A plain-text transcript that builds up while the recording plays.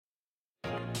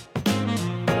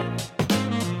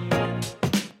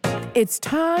It's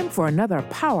time for another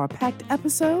power-packed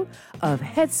episode of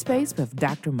Headspace with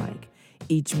Dr. Mike.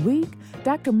 Each week,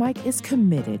 Dr. Mike is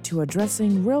committed to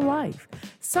addressing real-life,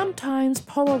 sometimes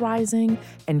polarizing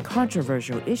and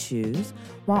controversial issues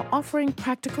while offering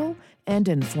practical and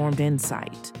informed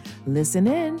insight. Listen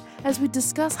in as we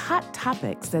discuss hot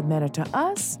topics that matter to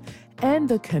us and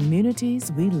the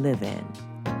communities we live in.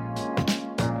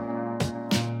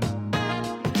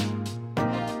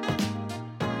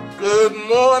 Good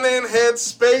morning,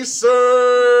 Headspacers.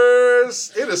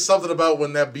 It is something about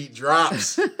when that beat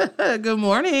drops. Good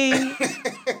morning.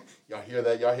 Y'all hear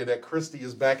that? Y'all hear that? Christy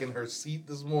is back in her seat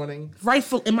this morning.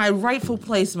 In my rightful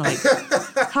place, Mike.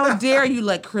 How dare you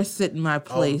let Chris sit in my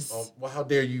place? Well, how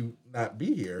dare you not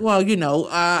be here? Well,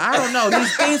 I don't know.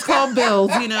 These things called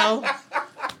bills,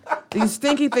 These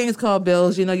stinky things called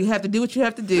bills, you have to do what you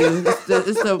have to do.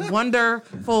 It's the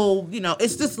wonderful,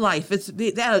 it's just life. It's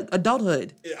that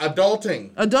adulthood.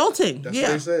 Adulting. That's what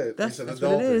they said. That's what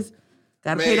it is.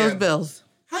 Got to pay those bills.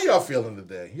 How y'all feeling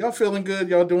today? Y'all feeling good?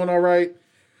 Y'all doing all right?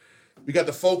 We got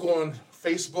the folk on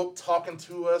Facebook talking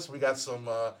to us. We got some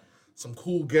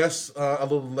cool guests a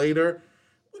little later.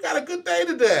 We got a good day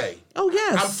today. Oh,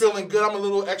 yes. I'm feeling good. I'm a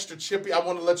little extra chippy. I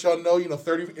want to let y'all know,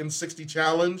 30 and 60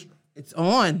 challenge. It's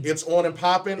on. It's on and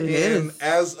popping. It is.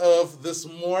 As of this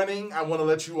morning, I want to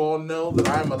let you all know that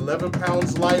I'm 11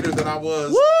 pounds lighter than I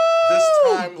was this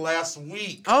time last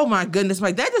week. Oh, my goodness,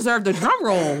 Mike. That deserved a drum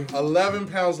roll. 11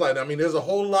 pounds lighter. I mean, there's a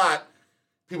whole lot.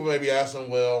 People may be asking,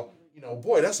 well,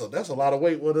 boy, that's a lot of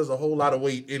weight. Well, there's a whole lot of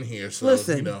weight in here. So,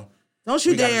 listen, don't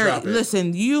you dare.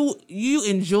 Listen, you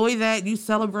enjoy that. You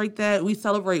celebrate that. We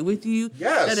celebrate with you.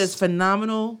 Yes. That is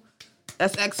phenomenal.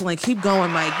 That's excellent. Keep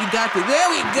going, Mike. You got this. There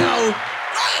we go.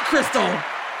 Hey, Crystal.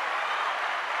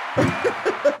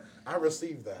 I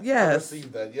received that. Yes. I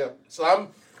received that, yep. So I'm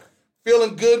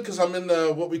feeling good because I'm in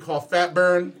what we call fat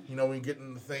burn. We're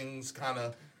getting the things kind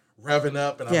of revving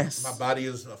up. And my body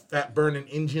is a fat burning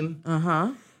engine.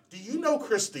 Uh-huh. Do you know,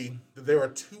 Christy, that there are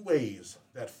two ways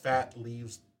that fat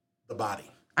leaves the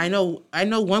body? I know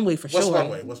one way for sure. What's one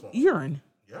way? Urine.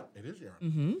 Yep, it is urine.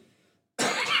 Mm-hmm.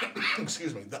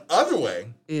 Excuse me. The other way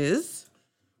is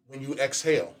when you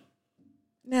exhale.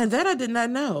 Now that I did not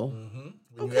know. Mm-hmm.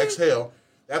 When you exhale,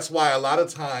 that's why a lot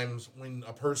of times when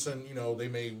a person, they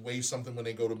may weigh something when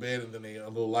they go to bed and then they're a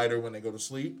little lighter when they go to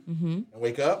sleep and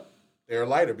wake up, they're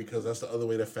lighter because that's the other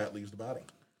way that fat leaves the body.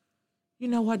 You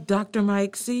know what, Dr.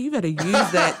 Mike? See, you better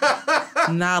use that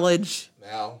knowledge.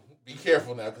 Now, be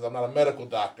careful now because I'm not a medical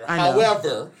doctor.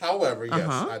 However, yes,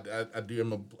 I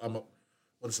do. I'm a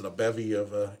what is it, a bevy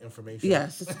of information?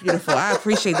 Yes, it's beautiful. I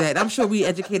appreciate that. I'm sure we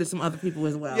educated some other people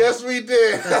as well. Yes, we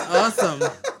did. That's awesome.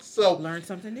 So learn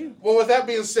something new. Well, with that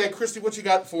being said, Christy, what you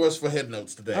got for us for head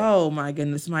notes today? Oh, my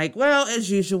goodness, Mike. Well, as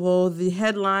usual, the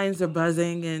headlines are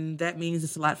buzzing, and that means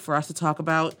it's a lot for us to talk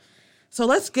about. So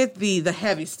let's get the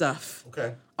heavy stuff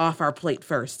off our plate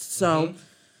first. So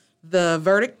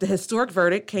the historic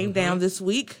verdict came down this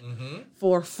week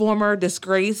for former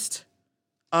disgraced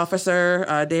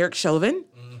officer Derek Chauvin.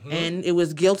 And it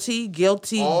was guilty.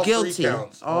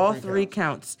 All three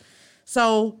counts.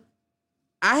 So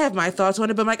I have my thoughts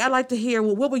on it, but Mike, I'd like to hear,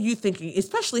 what were you thinking,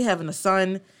 especially having a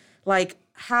son? Like,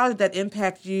 how did that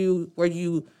impact you? Were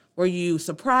you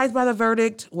surprised by the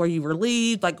verdict? Were you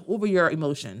relieved? Like, what were your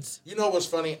emotions? You know what's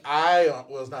funny?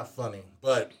 It's not funny,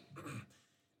 but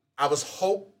I was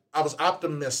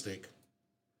optimistic,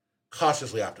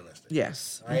 cautiously optimistic.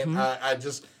 Yes. Right?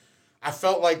 I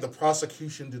felt like the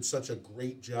prosecution did such a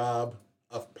great job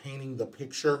of painting the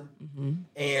picture.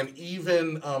 And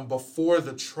even before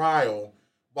the trial,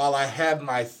 while I had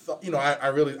my,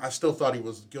 I still thought he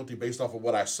was guilty based off of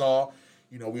what I saw.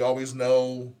 We always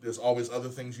know there's always other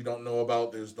things you don't know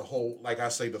about. There's the whole, like I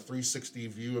say, the 360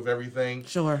 view of everything.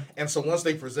 Sure. And so once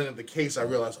they presented the case, I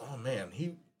realized, oh man,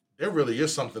 there really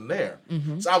is something there.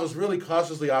 So I was really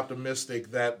cautiously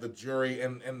optimistic that the jury,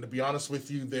 and to be honest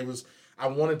with you, I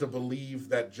wanted to believe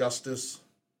that justice,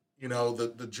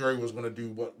 the jury was going to do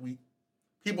what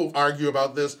people argue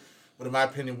about this, but in my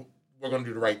opinion, we're going to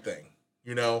do the right thing,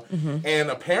 And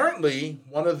apparently,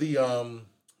 one of the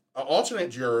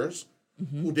alternate jurors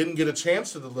who didn't get a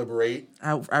chance to deliberate.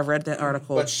 I read that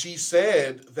article. But she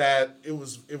said that it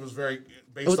was very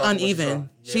based on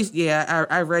uneven.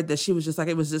 I read that she was just like,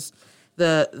 it was just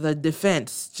the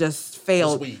defense just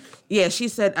failed. It was weak. Yeah, she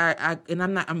said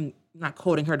I'm not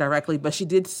quoting her directly, but she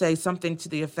did say something to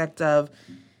the effect of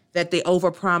that they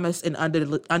overpromised and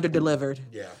underdelivered.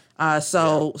 Yeah.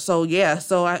 So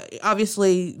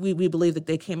obviously we believe that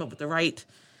they came up with the right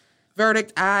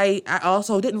verdict. I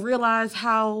also didn't realize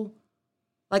how,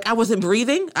 like, I wasn't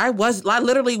breathing. I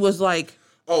literally was like,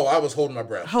 Oh, I was holding my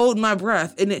breath. Holding my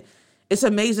breath. And it's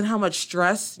amazing how much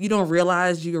stress you don't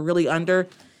realize you're really under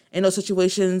in those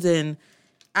situations. And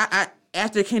I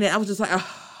after it came in, I was just like, oh,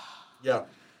 yeah.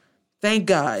 Thank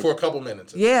God. For a couple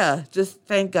minutes. Yeah, just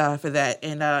thank God for that.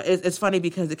 And it's funny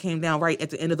because it came down right at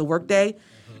the end of the workday.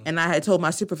 Mm-hmm. And I had told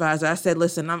my supervisor, I said,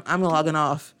 listen, I'm logging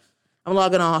off. I'm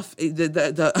logging off.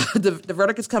 The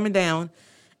verdict is coming down.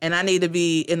 And I need to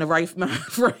be in the right mind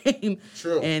frame.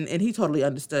 True. And he totally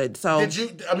understood. So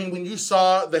when you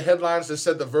saw the headlines that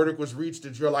said the verdict was reached,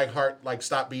 did your heart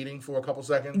stop beating for a couple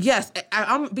seconds? Yes.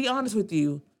 I'm be honest with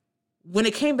you. When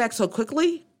it came back so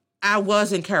quickly, I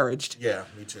was encouraged. Yeah,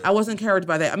 me too. I was encouraged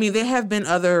by that. I mean, there have been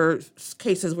other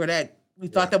cases where we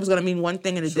thought that was going to mean one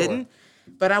thing and it didn't.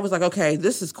 But I was like, okay,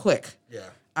 this is quick. Yeah.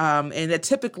 And it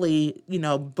typically,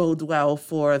 bodes well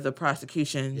for the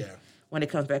prosecution when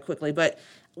it comes back quickly. But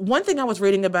one thing I was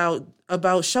reading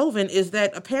about Chauvin is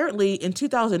that apparently in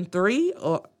 2003,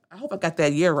 or I hope I got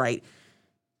that year right,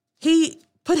 he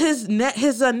put his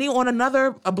knee on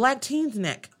a black teen's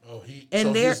neck. Oh,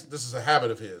 this is a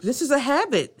habit of his. This is a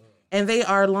habit, and they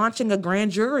are launching a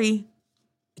grand jury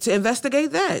to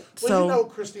investigate that. Well,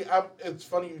 Christy, it's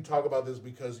funny you talk about this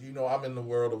because I'm in the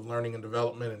world of learning and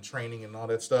development and training and all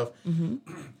that stuff. Mm-hmm.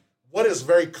 What is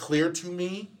very clear to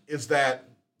me is that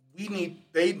they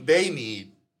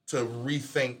need to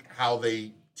rethink how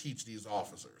they teach these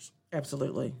officers.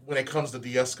 Absolutely. When it comes to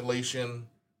de-escalation,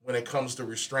 when it comes to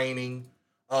restraining,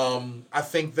 I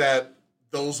think that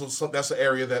that's an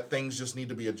area that things just need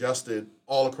to be adjusted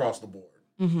all across the board,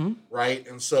 mm-hmm. right?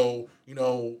 And so,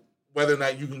 whether or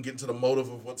not you can get into the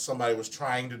motive of what somebody was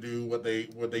trying to do, what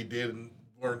they did and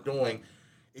weren't doing,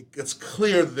 it's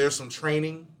clear that there's some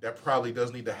training that probably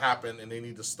does need to happen, and they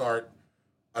need to start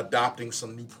adopting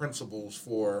some new principles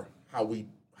for how we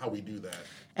do that.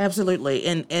 Absolutely.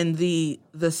 And the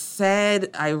sad,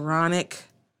 ironic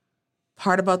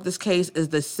part about this case is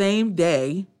the same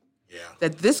day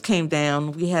that this came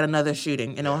down, we had another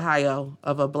shooting in Ohio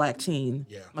of a black teen.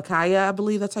 Yeah. Micaiah, I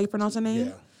believe that's how you pronounce her name.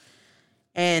 Yeah.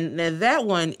 And now that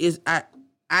one is, I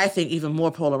think, even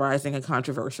more polarizing and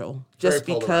controversial just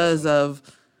because of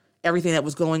everything that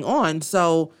was going on.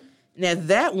 So now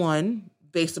that one,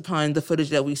 based upon the footage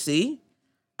that we see,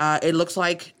 it looks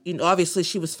like, obviously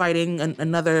she was fighting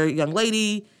another young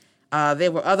lady.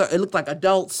 There were it looked like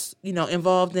adults,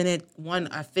 involved in it. One,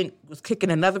 I think, was kicking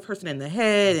another person in the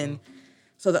head. And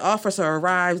so the officer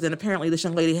arrives, and apparently this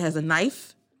young lady has a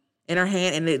knife in her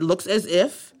hand, and it looks as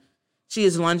if she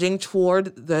is lunging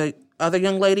toward the other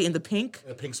young lady in the pink.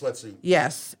 In a pink sweatsuit.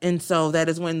 Yes. And so that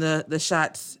is when the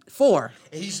shots, 4.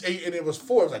 And it was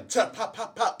 4. It was like, tap, pop,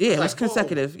 pop, pop. Yeah, it was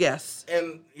consecutive. Boom. Yes.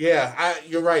 And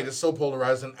you're right. It's so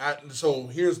polarizing. So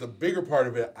here's the bigger part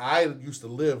of it. I used to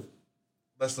live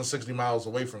less than 60 miles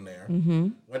away from there. Mm-hmm.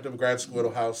 Went to grad school at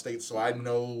Ohio State, so I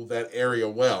know that area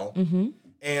well. Mm-hmm.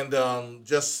 And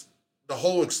just the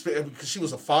whole experience, because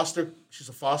she's a foster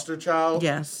child.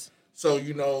 Yes. So,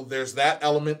 there's that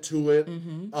element to it.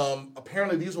 Mm-hmm.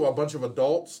 Apparently, these were a bunch of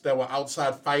adults that were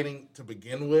outside fighting to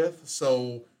begin with.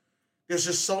 So there's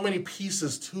just so many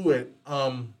pieces to it.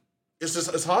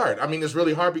 It's hard. I mean, it's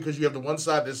really hard because you have the one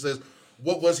side that says,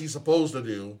 what was he supposed to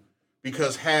do?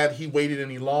 Because had he waited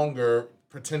any longer,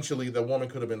 potentially the woman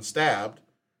could have been stabbed,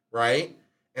 right?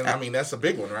 And I mean, that's a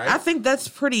big one, right? I think that's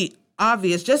pretty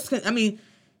obvious. Just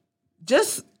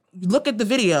look at the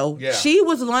video. Yeah. She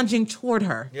was lunging toward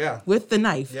her with the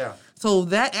knife. Yeah. So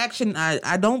that action,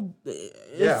 I don't,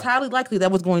 it's highly likely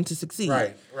that was going to succeed.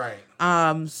 Right.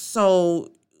 So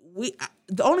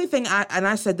the only thing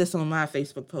I said this on my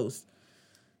Facebook post,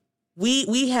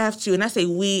 we have to, and I say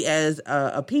we as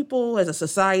a people, as a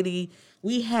society,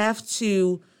 we have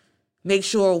to make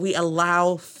sure we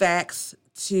allow facts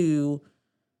to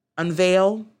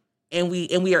unveil, and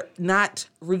we are not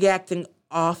reacting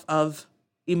off of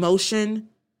emotion,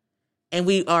 and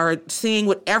we are seeing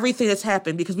what everything that's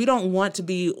happened, because we don't want to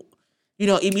be,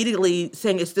 immediately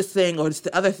saying it's this thing or it's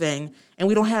the other thing, and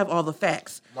we don't have all the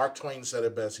facts. Mark Twain said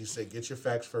it best. He said, "Get your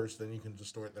facts first, then you can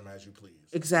distort them as you please."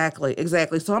 Exactly.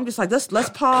 So I'm just like, let's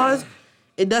pause.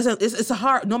 It's a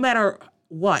hard, no matter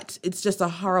what, it's just a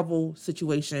horrible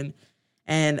situation,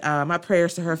 and my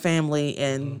prayers to her family,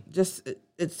 and just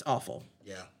it's awful.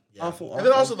 Yeah. Awful. And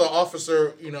then also the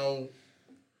officer,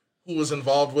 who was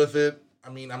involved with it.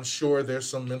 I mean, I'm sure there's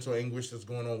some mental anguish that's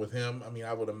going on with him. I mean,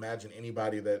 I would imagine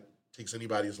anybody that takes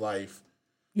anybody's life.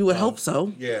 You would hope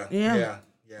so. Yeah.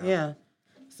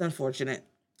 It's unfortunate.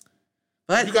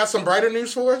 But you got some brighter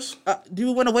news for us? Do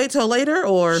we want to wait till later,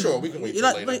 or sure, we can wait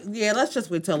till later. Yeah, let's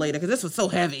just wait till later because this was so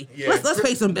heavy. Yeah. Let's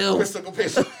pay some bills.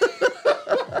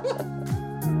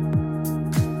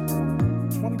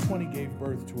 2020 2020 gave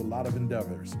birth to a lot of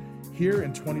endeavors. Here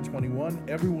in 2021,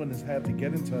 everyone has had to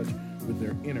get in touch with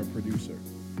their inner producer.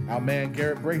 Our man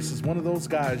Garrett Brace is one of those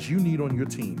guys you need on your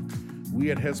team. We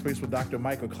at Headspace with Dr.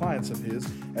 Mike are clients of his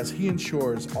as he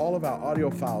ensures all of our audio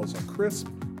files are crisp,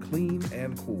 clean,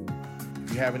 and cool.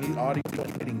 If you have any audio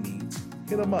editing needs,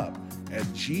 hit him up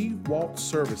at G Walt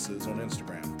Services on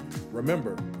Instagram.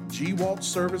 Remember, G Walt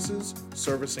Services,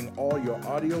 servicing all your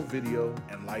audio, video,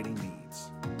 and lighting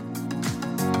needs.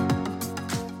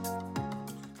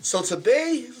 So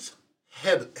today's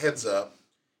heads up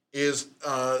is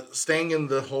staying in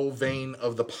the whole vein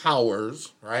of the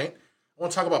powers, right? I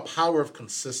want to talk about power of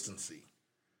consistency.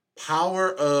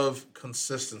 Power of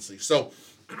consistency. So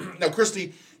now,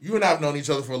 Christy, you and I have known each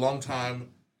other for a long time.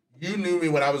 You knew me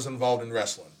when I was involved in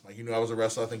wrestling. Like, you knew I was a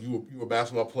wrestler. I think you were a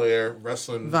basketball player,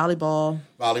 wrestling. Volleyball,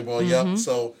 yep.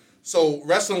 So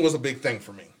wrestling was a big thing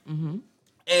for me. Mm-hmm.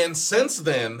 And since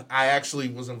then, I actually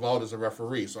was involved as a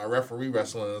referee. So I referee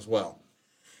wrestling as well.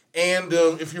 And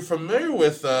if you're familiar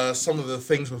with some of the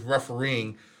things with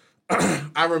refereeing,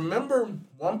 I remember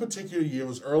one particular year, it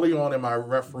was early on in my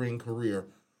refereeing career,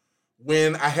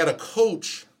 when I had a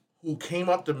coach who came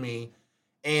up to me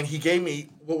and he gave me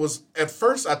what was, at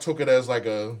first I took it as like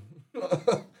a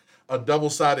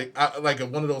double-sided, like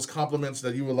one of those compliments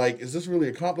that you were like, is this really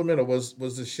a compliment or was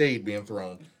the shade being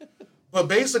thrown? But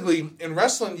basically, in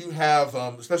wrestling, you have,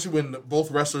 especially when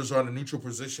both wrestlers are in a neutral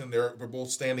position, they're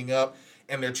both standing up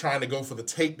and they're trying to go for the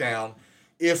takedown.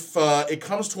 If it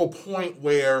comes to a point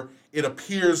where it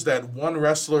appears that one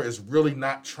wrestler is really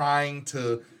not trying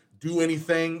to do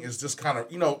anything, is just kind of,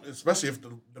 especially if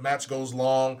the match goes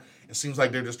long, it seems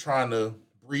like they're just trying to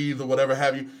breathe or whatever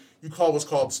have you, you call it's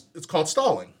called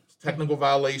stalling. It's a technical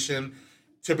violation.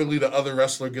 Typically, the other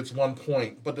wrestler gets 1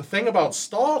 point. But the thing about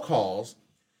stall calls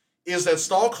is that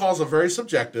stall calls are very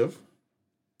subjective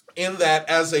in that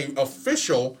as an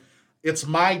official, it's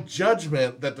my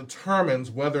judgment that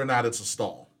determines whether or not it's a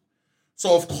stall.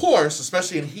 So, of course,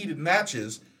 especially in heated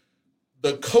matches,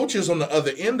 the coaches on the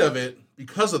other end of it,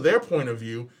 because of their point of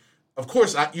view, of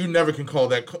course, you never can call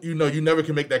that, you never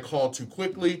can make that call too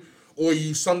quickly, or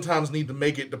you sometimes need to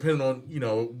make it depending on,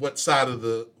 what side of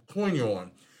the coin you're on.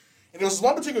 And there was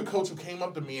one particular coach who came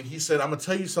up to me and he said, I'm going to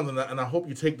tell you something, and I hope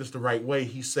you take this the right way.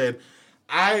 He said,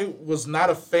 I was not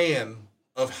a fan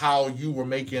of how you were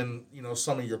making,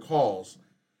 some of your calls.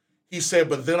 He said,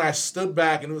 but then I stood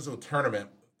back, and it was a tournament.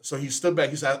 So he stood back.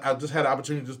 He said, I just had the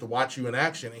opportunity just to watch you in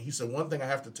action. And he said, one thing I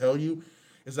have to tell you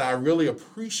is that I really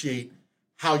appreciate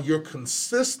how you're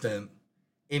consistent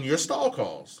in your stall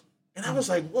calls. And I was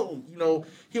like, whoa,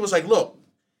 he was like, look,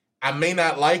 I may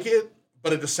not like it,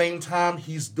 but at the same time,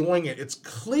 he's doing it. It's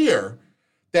clear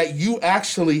that you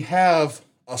actually have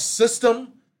a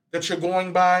system that you're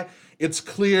going by. It's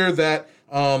clear that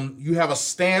you have a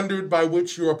standard by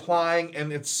which you're applying,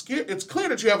 and it's clear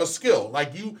that you have a skill.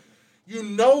 Like you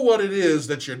know what it is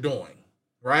that you're doing,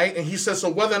 right? And he says, so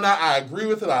whether or not I agree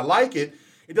with it, I like it,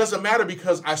 it doesn't matter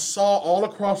because I saw all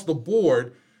across the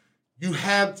board you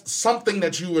had something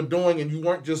that you were doing and you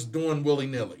weren't just doing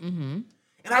willy-nilly. Mm-hmm.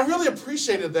 And I really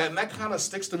appreciated that, and that kind of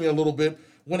sticks to me a little bit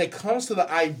when it comes to the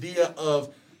idea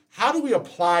of how do we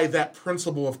apply that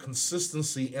principle of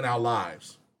consistency in our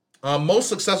lives. Most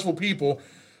successful people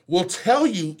will tell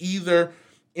you either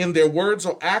in their words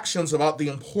or actions about the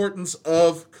importance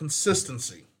of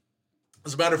consistency.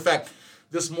 As a matter of fact,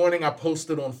 this morning I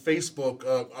posted on Facebook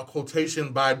a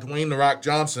quotation by Dwayne "The Rock"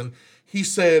 Johnson. He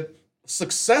said,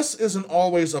 success isn't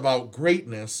always about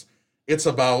greatness, it's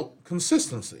about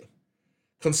consistency.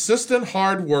 Consistent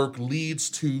hard work leads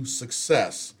to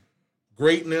success.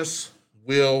 Greatness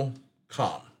will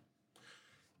come.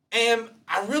 And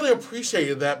I really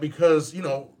appreciated that because,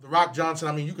 The Rock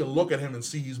Johnson, you can look at him and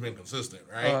see he's been consistent,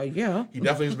 right? Yeah. He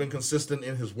definitely has been consistent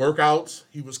in his workouts.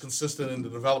 He was consistent in the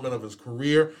development of his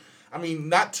career.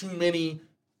 Not too many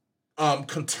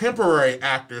contemporary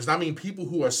actors, people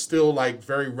who are still,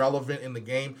 very relevant in the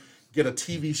game, get a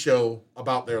TV show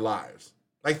about their lives.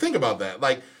 Think about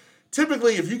that.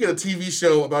 Typically, if you get a TV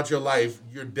show about your life,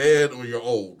 you're dead or you're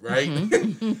old, right?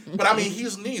 Mm-hmm. But,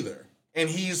 he's neither. And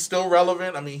he's still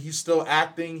relevant. He's still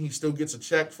acting. He still gets a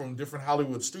check from different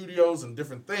Hollywood studios and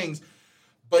different things.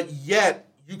 But yet,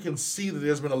 you can see that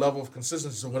there's been a level of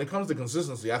consistency. So when it comes to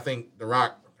consistency, I think The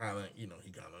Rock he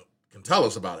can tell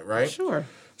us about it, right? Sure.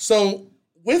 So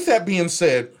with that being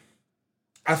said,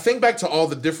 I think back to all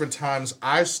the different times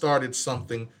I started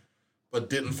something but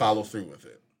didn't follow through with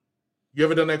it. You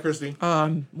ever done that, Christy?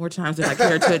 More times than I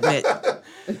care to admit.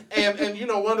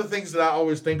 and one of the things that I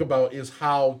always think about is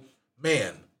how,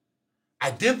 man, I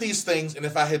did these things, and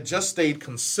if I had just stayed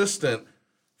consistent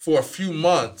for a few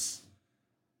months,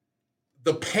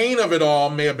 the pain of it all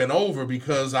may have been over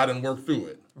because I didn't work through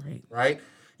it. Right?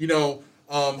 You know,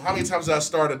 how many times did I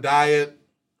start a diet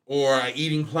or an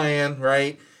eating plan,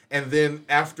 right? And then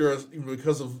after,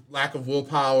 because of lack of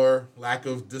willpower, lack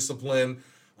of discipline,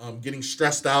 getting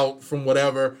stressed out from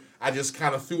whatever, I just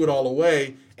kind of threw it all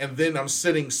away. And then I'm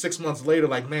sitting 6 months later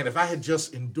like, man, if I had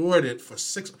just endured it for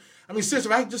seriously,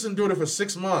 if I had just endured it for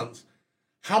 6 months,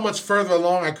 how much further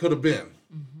along I could have been.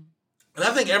 Mm-hmm. And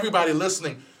I think everybody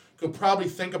listening could probably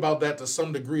think about that to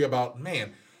some degree about,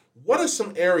 man, what are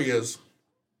some areas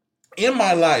in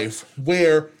my life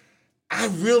where I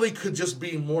really could just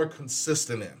be more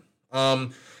consistent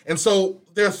in? And so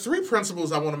there are 3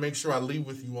 principles I want to make sure I leave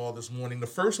with you all this morning. The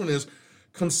first one is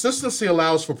consistency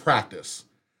allows for practice.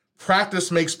 Practice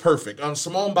makes perfect.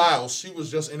 Simone Biles, she was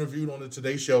just interviewed on the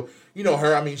Today Show. You know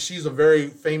her. I mean, she's a very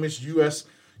famous U.S.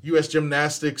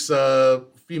 gymnastics,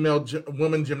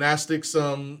 women gymnastics,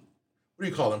 what do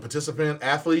you call them, participant,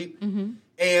 athlete. Mm-hmm.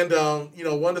 And,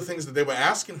 one of the things that they were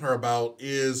asking her about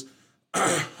is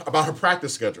about her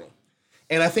practice schedule.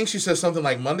 And I think she said something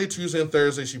like Monday, Tuesday, and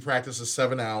Thursday, she practices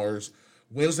 7 hours.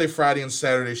 Wednesday, Friday, and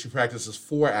Saturday, she practices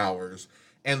 4 hours.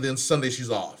 And then Sunday, she's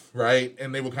off, right?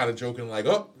 And they were kind of joking like,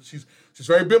 oh, she's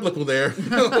very biblical there.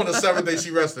 On the 7th day,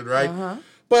 she rested, right? Uh-huh.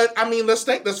 But, I mean, let's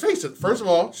face it. First of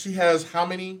all, she has how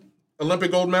many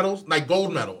Olympic gold medals? Like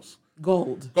gold medals.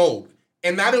 Gold.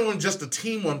 And not even just a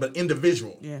team one, but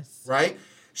individual. Yes. Right?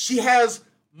 She has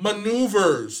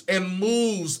maneuvers and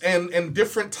moves and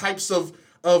different types of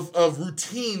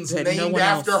routines that named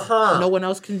after her. No one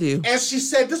else can do. And she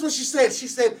said, this is what she said. She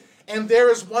said, and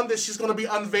there is one that she's going to be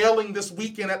unveiling this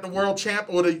weekend at the World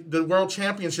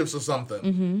Championships or something.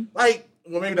 Mm-hmm. Like,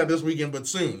 well, maybe not this weekend, but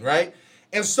soon, right?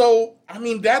 And so, I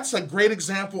mean, that's a great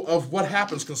example of what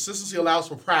happens. Consistency allows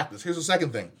for practice. Here's the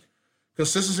second thing.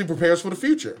 Consistency prepares for the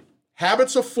future.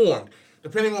 Habits are formed.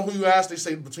 Depending on who you ask, they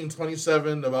say between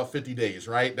 27 to about 50 days,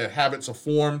 right? That habits are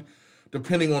formed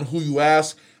depending on who you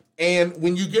ask. And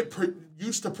when you get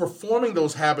used to performing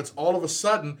those habits, all of a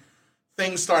sudden,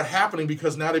 things start happening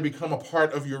because now they become a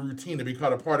part of your routine. They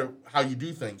become a part of how you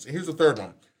do things. And here's the third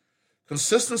one.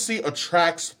 Consistency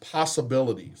attracts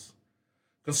possibilities.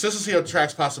 Consistency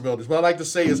attracts possibilities. What I like to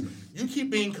say is you keep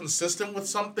being consistent with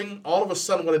something, all of a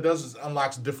sudden what it does is it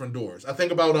unlocks different doors. I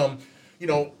think about,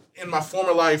 in my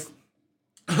former life,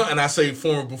 and I say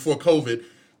former before COVID,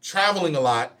 traveling a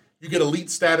lot, you get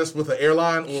elite status with an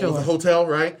airline or with a hotel,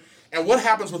 right? And what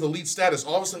happens with elite status,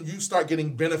 all of a sudden you start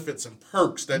getting benefits and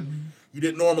perks that you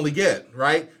didn't normally get,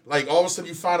 right? Like all of a sudden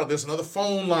you find out there's another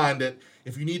phone line that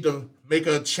if you need to make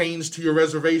a change to your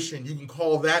reservation, you can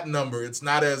call that number. It's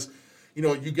not as,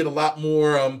 you get a lot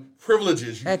more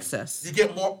privileges. Access. You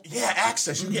get more,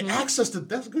 access. You get access to,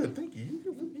 that's good, thank you.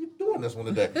 You're doing this one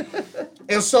today.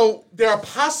 And so there are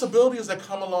possibilities that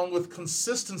come along with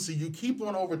consistency. You keep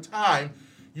on over time,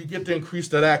 you get to increase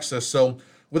that access. So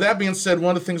with that being said,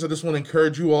 one of the things I just want to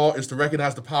encourage you all is to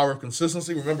recognize the power of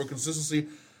consistency. Remember, consistency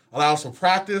allows for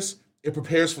practice, it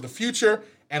prepares for the future,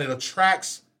 and it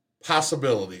attracts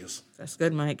possibilities. That's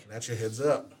good, Mike. And that's your heads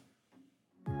up.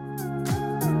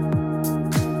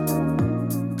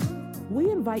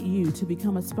 We invite you to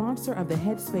become a sponsor of the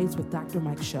Headspace with Dr.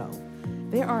 Mike show.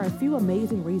 There are a few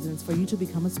amazing reasons for you to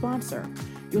become a sponsor.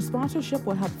 Your sponsorship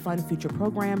will help fund future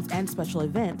programs and special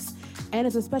events, and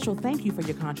as a special thank you for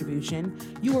your contribution,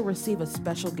 you will receive a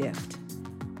special gift.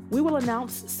 We will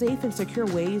announce safe and secure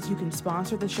ways you can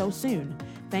sponsor the show soon.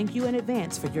 Thank you in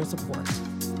advance for your support.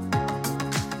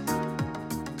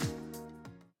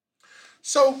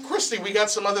 So, Christy, we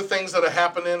got some other things that are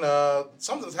happening.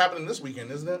 Something's happening this weekend,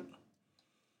 isn't it?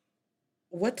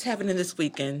 What's happening this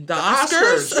weekend? The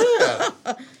Oscars?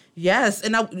 Yeah. Yes,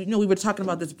 and we were talking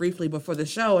about this briefly before the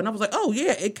show, and I was like, oh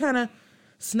yeah, it kind of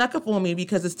snuck up on me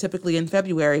because it's typically in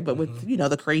February, but with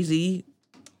the crazy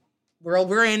world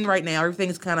we're in right now,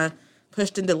 everything's kind of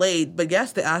pushed and delayed. But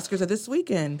yes, the Oscars are this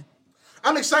weekend.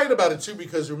 I'm excited about it too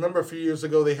because remember a few years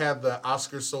ago they had the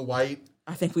Oscars So White.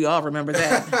 I think we all remember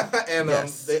that. And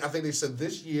yes. I think they said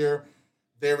this year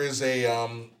there is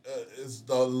is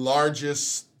the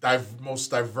largest, most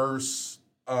diverse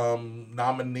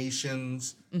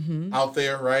nominations out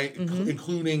there, right?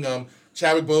 Including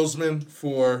Chadwick Boseman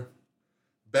for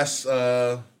Best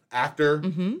Actor.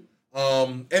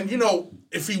 And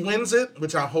if he wins it,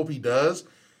 which I hope he does,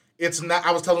 it's not.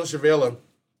 I was telling Shavela,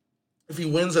 if he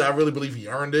wins it, I really believe he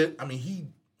earned it. I mean,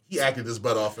 he acted his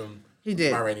butt off him. He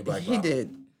did. My Rainy Black Bottom. He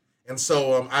did. And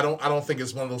so I don't think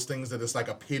it's one of those things that it's like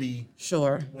a pity.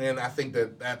 Sure. When I think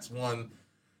that's one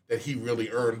that he really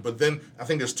earned. But then I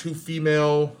think there's two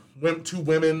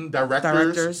women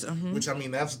directors, which I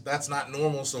mean that's not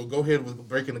normal. So go ahead with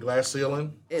breaking the glass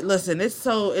ceiling. Listen, it's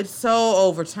so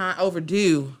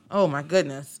overdue. Oh my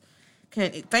goodness.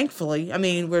 Thankfully, I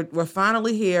mean we're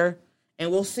finally here, and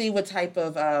we'll see what type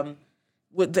of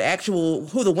who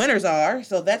the winners are.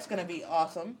 So that's going to be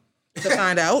awesome to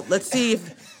find out. Let's see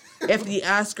if the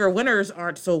Oscar winners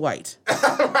aren't so white.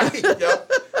 Right.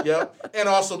 Yep. And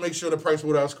also make sure the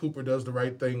PricewaterhouseCoopers does the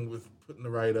right thing with putting the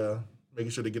right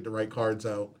making sure they get the right cards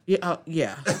out.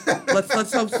 Yeah.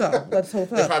 Let's hope so. Let's hope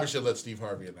so. They probably should let Steve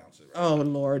Harvey announce it. Right? Oh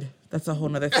Lord, that's a whole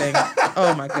nother thing.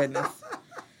 Oh my goodness.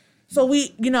 So we're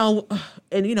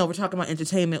talking about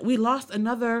entertainment. We lost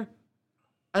another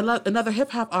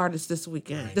hip hop artist this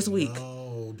week.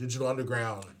 Oh, Digital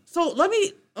Underground. So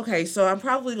so I'm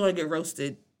probably going to get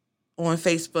roasted on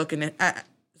Facebook, and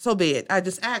so be it. I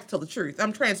just tell the truth.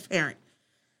 I'm transparent.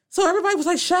 So everybody was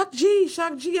like, Shock G.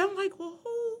 I'm like, well,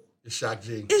 who? It's Shock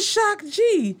G. It's Shock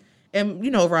G. And,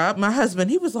 Rob, my husband,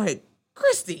 he was like,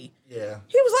 Christy. Yeah.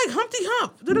 He was like Humpty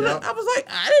Hump. Yep. I was like,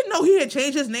 I didn't know he had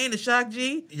changed his name to Shock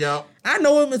G. Yep. I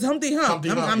know him as Humpty Hump.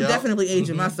 I'm definitely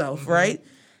aging myself, right?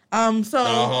 So the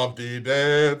Humpty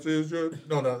Dance is your...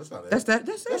 No, that's not it. That's it.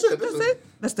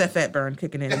 That's that fat burn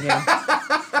kicking in again.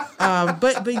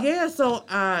 But yeah, so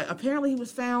apparently he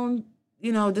was found,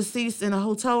 deceased in a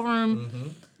hotel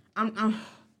room.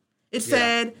 It's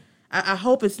sad. I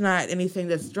hope it's not anything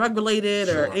that's drug related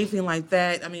or anything like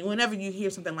that. I mean, whenever you hear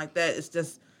something like that, it's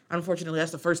just, unfortunately,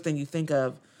 that's the first thing you think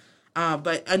of.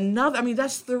 But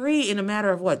that's 3 in a matter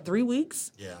of 3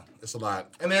 weeks? Yeah, it's a lot.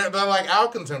 And they're like our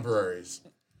contemporaries.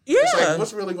 Yeah. It's like,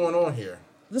 what's really going on here?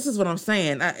 This is what I'm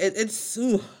saying. It's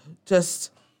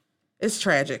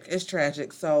tragic. It's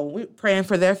tragic. So we're praying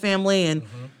for their family and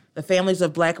the families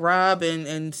of Black Rob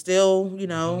and still,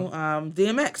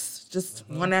 DMX, just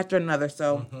one after another.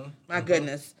 So my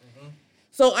goodness.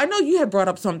 So I know you had brought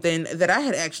up something that I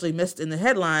had actually missed in the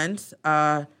headlines.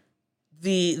 The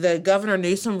Governor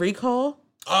Newsom recall.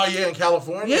 Oh yeah, in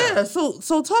California. Yeah. So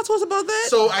talk to us about that.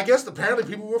 So I guess apparently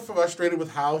people were frustrated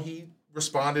with how he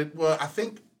responded. Well, I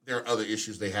think there are other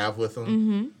issues they have with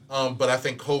him. But I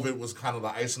think COVID was kind of the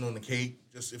icing on the cake.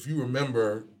 Just if you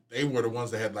remember, they were the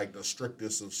ones that had like the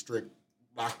strictest of strict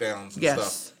lockdowns and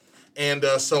stuff. And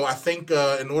so I think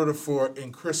in order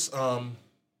Chris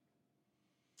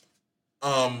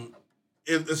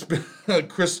it's been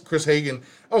Chris Hagan.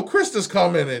 Oh, Chris just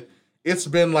commented, it's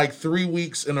been like 3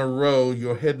 weeks in a row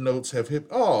your head notes have hit.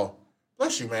 Oh,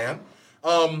 bless you, man.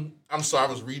 I'm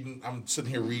sorry, I'm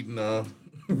sitting here reading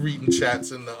reading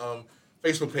chats in the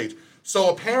Facebook page. So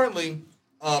apparently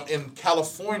in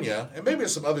California, and maybe in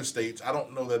some other states, I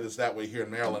don't know that it's that way here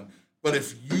in Maryland, but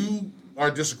if you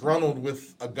are disgruntled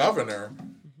with a governor,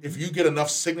 if you get enough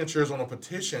signatures on a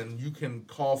petition, you can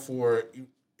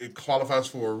it qualifies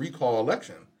for a recall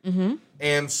election.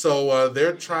 And so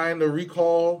they're trying to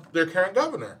recall their current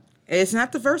governor. It's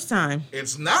not the first time.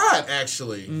 It's not,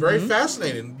 actually. Very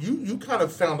fascinating. You kind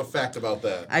of found a fact about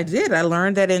that. I did. I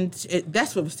learned that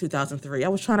that's what was 2003. I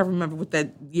was trying to remember what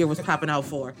that year was popping out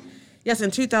for. Yes, in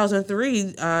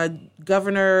 2003,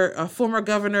 former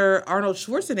Governor Arnold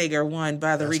Schwarzenegger won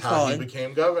by the recall. That's how he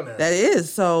became governor. That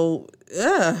is. So,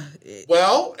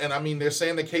 well, and I mean, they're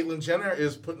saying that Caitlyn Jenner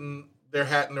is putting their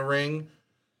hat in the ring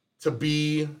to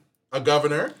be a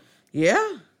governor.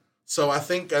 Yeah. So I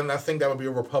think that would be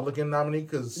a Republican nominee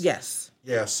because yes,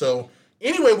 yeah. So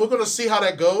anyway, we're going to see how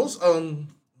that goes.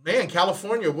 Man,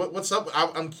 California, what's up?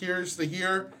 I'm curious to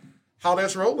hear how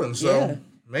that's rolling. So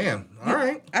man, all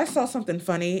right. I saw something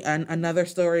funny, another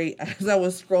story as I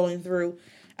was scrolling through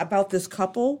about this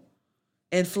couple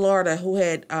in Florida who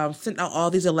had sent out all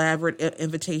these elaborate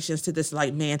invitations to this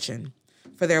mansion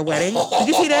for their wedding. Did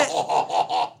you see that?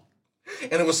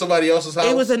 And it was somebody else's house?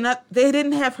 It was they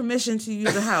didn't have permission to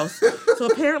use the house. So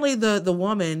apparently the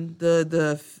woman,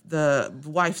 the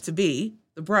wife-to-be,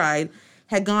 the bride,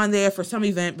 had gone there for some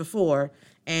event before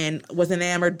and was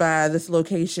enamored by this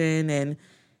location and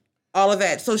all of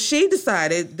that. So she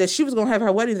decided that she was going to have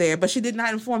her wedding there, but she did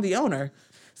not inform the owner.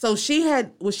 So she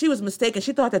was mistaken.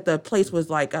 She thought that the place was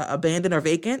abandoned or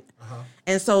vacant.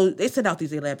 And so they sent out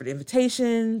these elaborate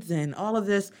invitations and all of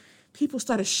this. People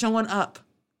started showing up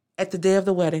at the day of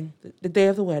the wedding. The day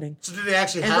of the wedding. So did they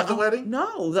actually have the wedding?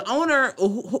 No. The owner,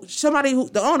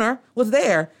 the owner was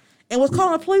there and was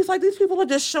calling the police like, these people are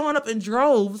just showing up in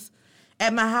droves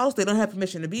at my house. They don't have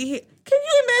permission to be here. Can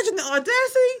you imagine the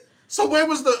audacity? So where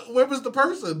was the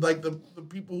person? Like the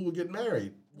people who were getting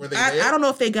married? Were they there? I don't know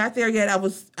if they got there yet.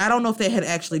 I don't know if they had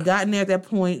actually gotten there at that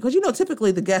point. Because,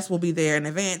 typically the guests will be there in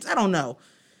advance. I don't know.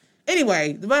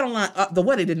 Anyway, the bottom line, the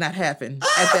wedding did not happen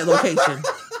at that location.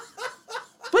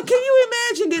 But can you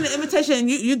imagine getting an invitation and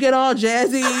you get all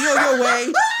jazzy, you're on your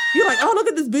way. You're like, oh, look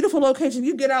at this beautiful location.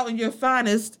 You get out in your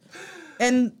finest.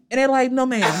 And they're like, no,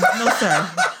 ma'am. No, sir.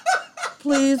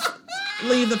 Please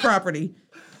leave the property.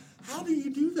 How do you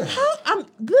do that?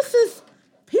 This is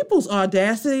people's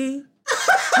audacity.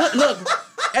 Look,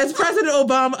 as President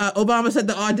Obama said,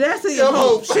 the audacity of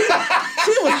hope. She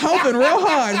was hoping real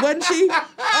hard, wasn't she?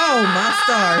 Oh, my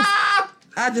stars.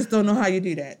 I just don't know how you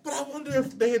do that. But I wonder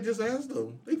if they had just asked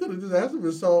them. They could have just asked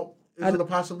them, so is it a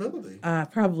possibility?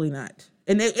 Probably not.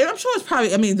 And I'm sure it's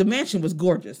probably, the mansion was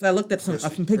gorgeous. I looked at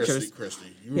some pictures.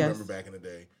 Christy, you remember back in the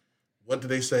day. What did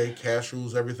they say? Cash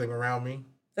rules everything around me?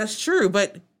 That's true,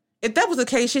 but if that was the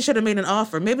case, she should have made an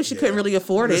offer. Maybe she couldn't really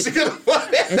afford it.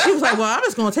 And she was like, well, I'm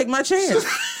just going to take my chance.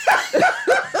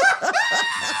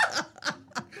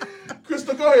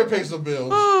 Krista, go ahead and pay some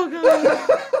bills. Oh,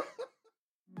 God.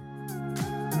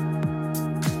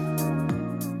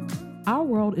 Our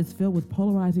world is filled with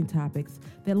polarizing topics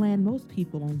that land most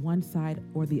people on one side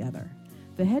or the other.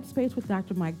 The Headspace with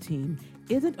Dr. Mike team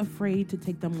isn't afraid to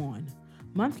take them on.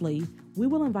 Monthly, we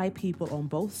will invite people on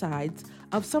both sides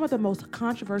of some of the most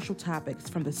controversial topics,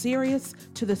 from the serious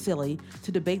to the silly,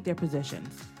 to debate their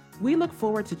positions. We look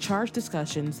forward to charged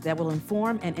discussions that will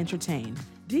inform and entertain.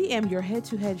 DM your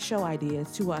head-to-head show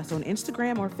ideas to us on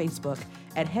Instagram or Facebook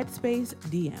at Headspace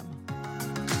DM.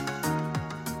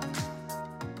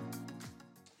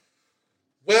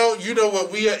 Well, you know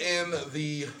what? We are in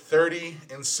the 30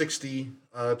 and 60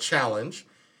 challenge.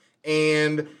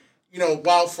 And,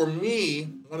 while for me,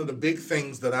 one of the big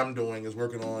things that I'm doing is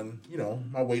working on,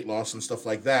 my weight loss and stuff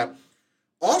like that.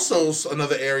 Also,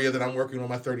 another area that I'm working on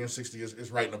my 30 and 60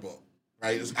 is writing a book,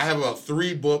 right? I have about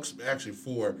 3 books, actually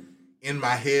 4, in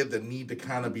my head that need to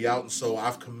kind of be out. And so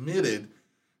I've committed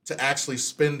to actually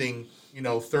spending,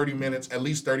 30 minutes, at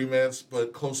least 30 minutes,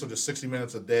 but closer to 60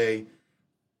 minutes a day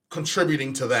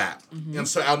contributing to that. Mm-hmm. And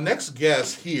so our next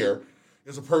guest here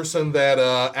is a person that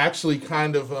actually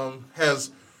kind of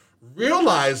has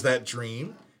realized that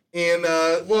dream. And,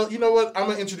 well, you know what? I'm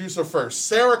going to introduce her first.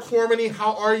 Sara Cormany,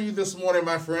 how are you this morning,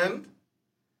 my friend?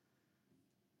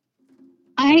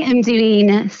 I am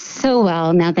doing so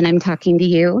well now that I'm talking to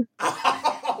you.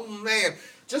 Oh, man.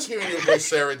 Just hearing your voice,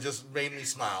 Sara, just made me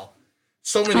smile.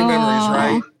 So many memories,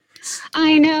 right?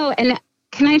 I know. And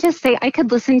can I just say, I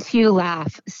could listen to you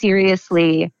laugh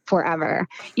seriously forever.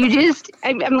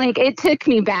 I'm like, it took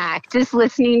me back just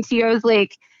listening to you. I was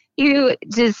like, you're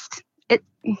the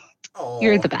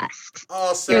best.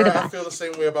 Oh, Sara, I feel the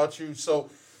same way about you. So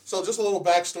just a little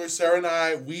backstory. Sara and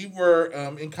I, we were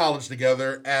in college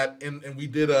together and we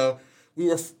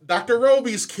were Dr.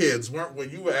 Roby's kids, weren't we?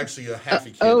 You were actually a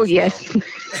Haffy kid. Oh, yes.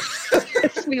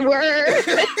 Yes, we were.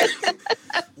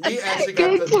 We actually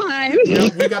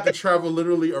we got to travel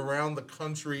literally around the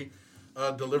country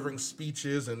delivering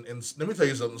speeches. And let me tell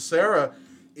you something. Sara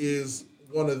is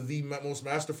one of the most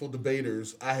masterful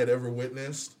debaters I had ever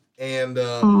witnessed. And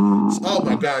oh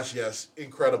my gosh, yes,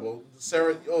 incredible,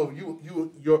 Sara. Oh,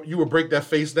 you would break that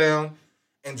face down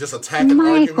and just attack an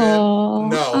argument.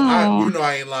 No,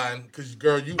 I ain't lying, because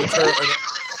girl, you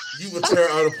would tear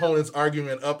our opponent's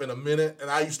argument up in a minute. And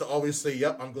I used to always say,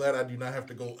 "Yep, I'm glad I do not have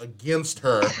to go against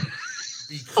her,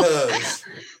 because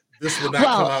this would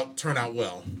not turn out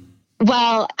well."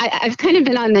 Well, I've kind of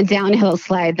been on the downhill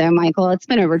slide, though, Michael. It's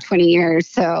been over 20 years,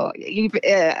 so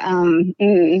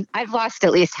I've lost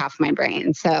at least half my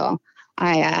brain. So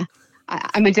I'm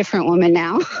a different woman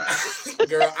now.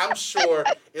 Girl, I'm sure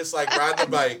it's like riding a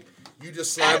bike. You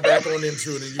just slide back on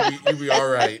into it, and you be all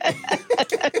right.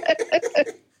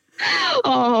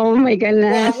 Oh my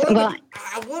goodness! I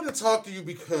want to talk to you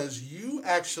because you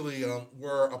actually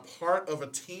were a part of a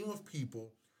team of people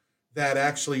that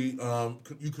actually you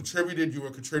were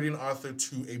a contributing author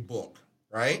to a book,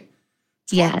 right?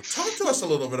 Yes. Talk to us a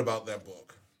little bit about that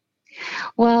book.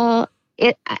 Well,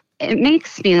 it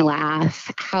makes me laugh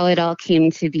how it all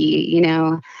came to be.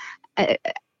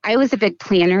 I was a big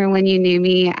planner when you knew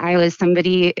me. I was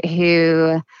somebody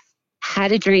who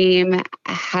had a dream,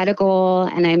 had a goal,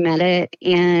 and I met it.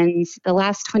 And the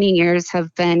last 20 years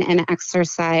have been an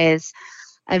exercise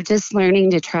of just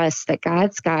learning to trust that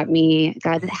God's got me,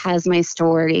 God has my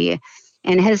story,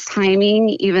 and his timing,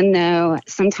 even though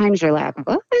sometimes you're like,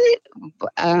 what?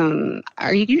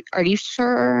 Are you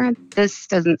sure this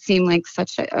doesn't seem like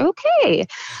such a, okay.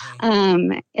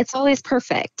 It's always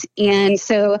perfect. And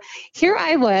so here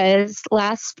I was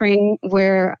last spring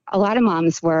where a lot of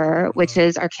moms were, which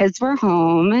is our kids were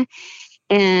home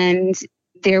and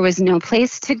there was no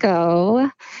place to go.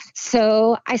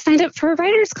 So I signed up for a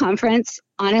writer's conference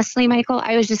honestly, Michael,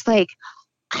 I was just like,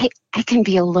 I can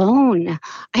be alone.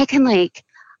 I can like,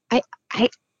 I, I,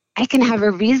 I can have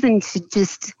a reason to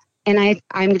just, and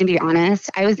I'm going to be honest,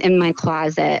 I was in my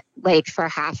closet like for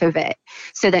half of it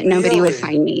so that nobody would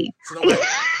find me. So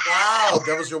wow,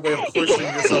 that was your way of pushing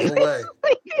yourself away.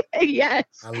 Yes.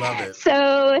 I love it.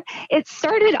 So it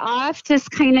started off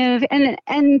just kind of,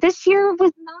 and this year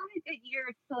was not a good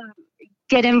year to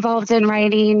get involved in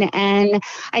writing. And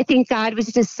I think God was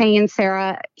just saying,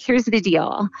 Sarah, here's the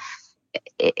deal.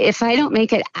 If I don't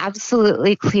make it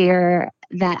absolutely clear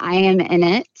that I am in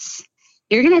it,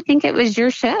 you're going to think it was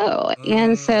your show.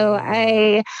 And so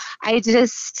I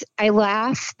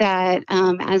laughed that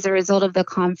as a result of the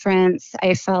conference,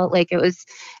 I felt like it was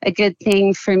a good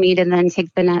thing for me to then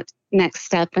take the next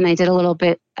step. And I did a little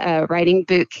bit writing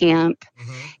boot camp.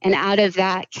 And out of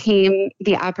that came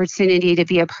the opportunity to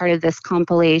be a part of this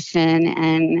compilation.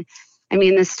 And I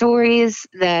mean, the stories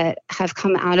that have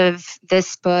come out of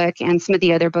this book and some of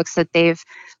the other books that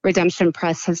Redemption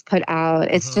Press has put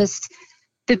out, it's just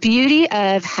the beauty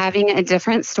of having a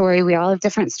different story. We all have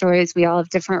different stories. We all have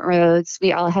different roads.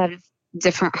 We all have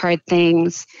different hard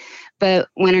things. But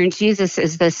when our Jesus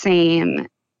is the same,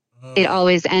 it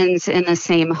always ends in the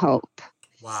same hope.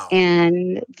 Wow.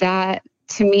 And that,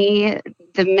 to me,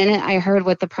 the minute I heard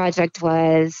what the project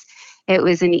was, it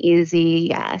was an easy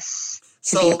yes.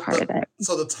 To be a part of it.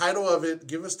 So the title of it,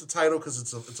 give us the title because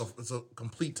it's a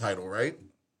complete title, right?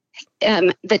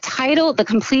 The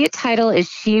complete title is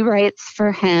She Writes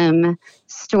for Him,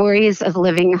 Stories of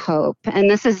Living Hope. And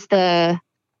this is the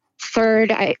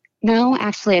third, I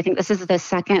think this is the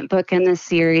second book in the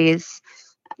series.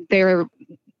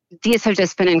 These have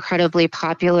just been incredibly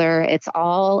popular. It's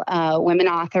all women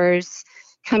authors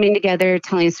coming together,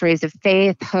 telling stories of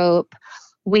faith, hope.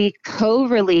 We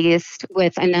co-released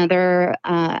with another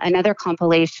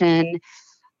compilation.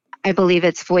 I believe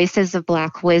it's Voices of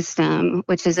Black Wisdom,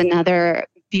 which is another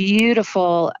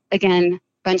beautiful, again,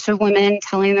 bunch of women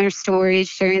telling their stories,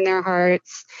 sharing their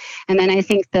hearts. And then I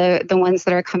think the ones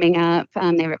that are coming up,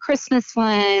 they have a Christmas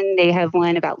one. They have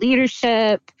one about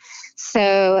leadership.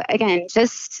 So again,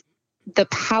 just the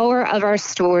power of our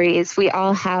stories. We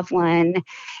all have one,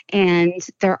 and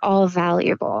they're all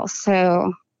valuable.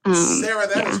 So. Sarah,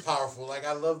 that is powerful. Like,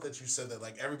 I love that you said that.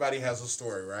 Like, everybody has a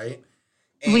story, right?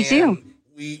 And we do.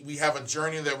 We have a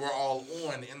journey that we're all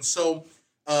on. And so,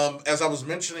 as I was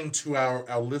mentioning to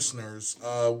our listeners,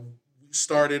 we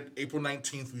started April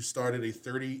 19th, we started a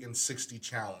 30 and 60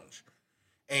 challenge.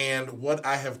 And what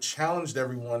I have challenged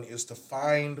everyone is to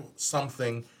find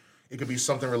something. It could be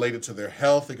something related to their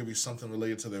health. It could be something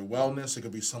related to their wellness. It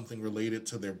could be something related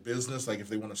to their business. Like if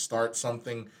they want to start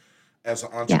something as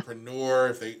an entrepreneur,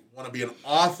 if they want to be an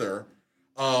author,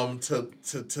 to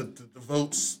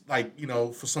devote, like, you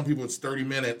know, for some people it's 30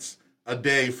 minutes a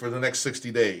day for the next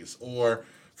 60 days. Or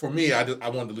for me, I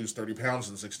wanted to lose 30 pounds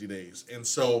in 60 days. And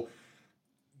so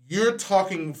you're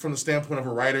talking from the standpoint of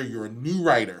a writer, you're a new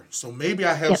writer. So maybe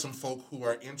I have some folk who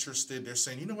are interested. They're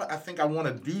saying, you know what, I think I want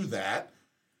to do that.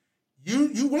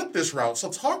 You went this route. So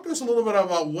talk to us a little bit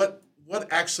about what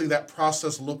actually that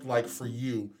process looked like for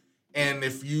you. And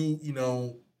if you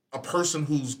know, a person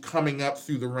who's coming up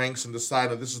through the ranks and decide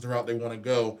that this is the route they want to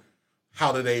go,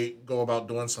 how do they go about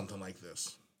doing something like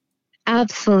this?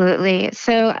 Absolutely.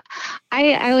 So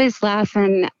I always laugh,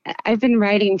 and I've been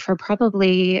writing for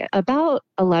probably about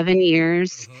 11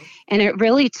 years. And it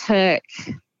really took,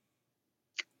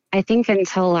 I think,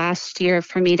 until last year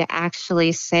for me to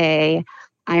actually say,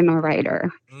 I'm a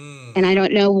writer. And I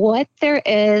don't know what there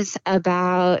is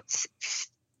about,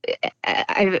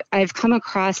 I've come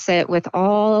across it with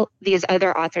all these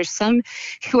other authors, some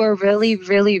who are really,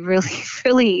 really, really,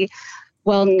 really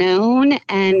well known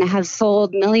and have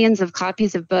sold millions of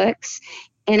copies of books,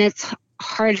 and it's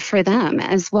hard for them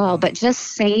as well. But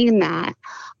just saying that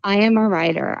I am a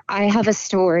writer, I have a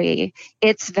story,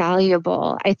 it's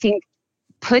valuable. I think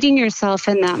putting yourself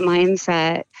in that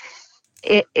mindset,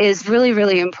 it is really,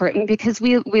 really important, because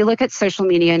we look at social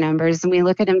media numbers and we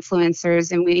look at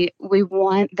influencers and we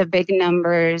want the big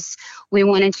numbers. We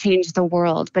want to change the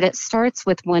world, but it starts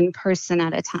with one person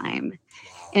at a time.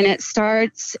 And it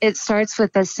starts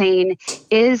with us saying,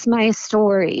 is my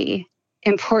story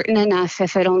important enough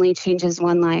if it only changes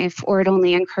one life or it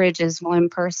only encourages one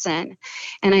person?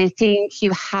 And I think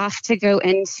you have to go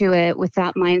into it with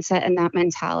that mindset and that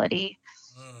mentality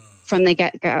from the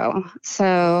get-go.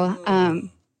 So, I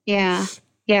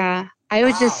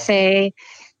would just say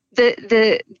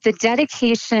the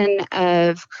dedication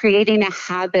of creating a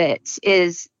habit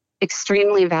is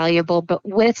extremely valuable, but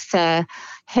with the,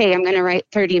 hey, I'm going to write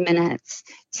 30 minutes,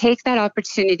 take that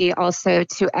opportunity also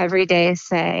to every day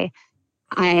say,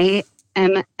 I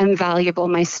am valuable.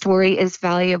 My story is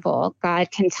valuable.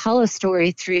 God can tell a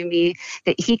story through me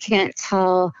that he can't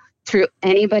tell through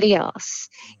anybody else.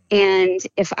 And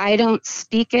if I don't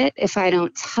speak it, if I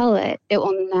don't tell it, it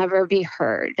will never be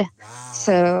heard. Wow.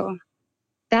 So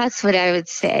that's what I would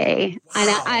say.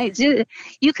 Wow. And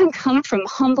you can come from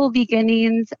humble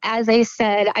beginnings. As I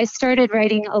said, I started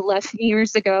writing 11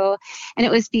 years ago, and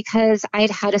it was because I'd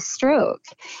had a stroke.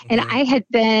 And I'd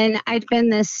been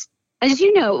this, as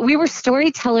you know, we were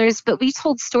storytellers, but we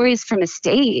told stories from a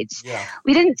stage. Yeah.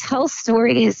 We didn't tell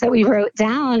stories that we wrote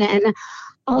down. And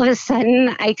all of a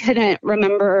sudden, I couldn't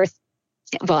remember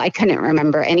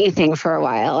anything for a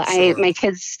while. Sure. My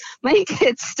kids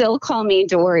still call me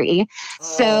Dory.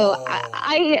 So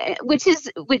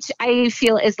which I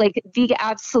feel is like the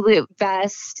absolute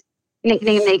best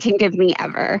nickname they can give me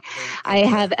ever. Okay. I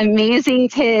have amazing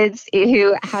kids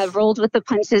who have rolled with the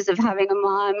punches of having a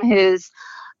mom who's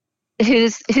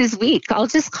weak. I'll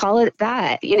just call it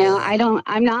that. You know,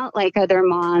 I'm not like other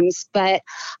moms, but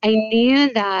I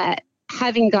knew that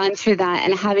having gone through that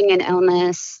and having an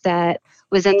illness that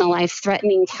was in the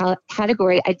life-threatening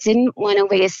category, I didn't want to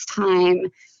waste time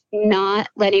not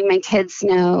letting my kids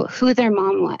know who their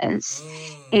mom was.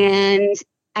 And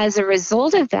as a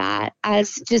result of that,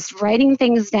 as just writing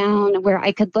things down where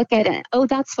I could look at it, oh,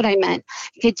 that's what I meant.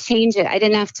 I could change it. I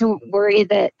didn't have to worry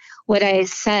that what I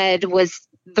said was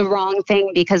the wrong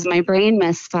thing because my brain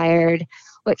misfired.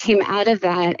 What came out of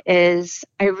that is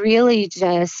I really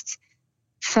just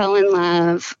fell in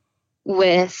love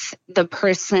with the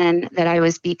person that I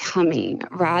was becoming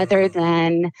rather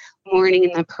than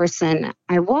mourning the person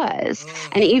I was.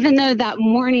 And even though that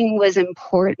mourning was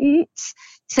important,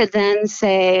 to then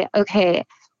say, okay,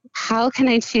 how can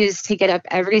I choose to get up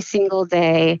every single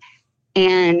day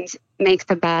and make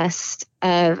the best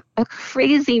of a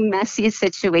crazy, messy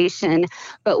situation,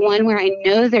 but one where I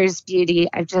know there's beauty.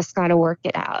 I've just got to work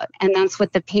it out. And that's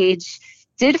what the page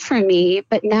did for me.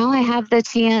 But now I have the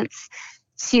chance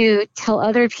to tell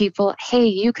other people, hey,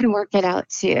 you can work it out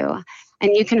too.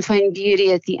 And you can find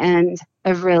beauty at the end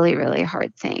of really, really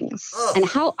hard things. And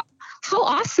how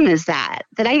awesome is that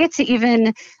I get to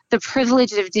even the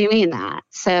privilege of doing that.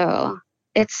 So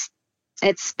it's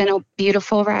been a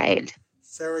beautiful ride.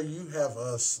 Sarah, you have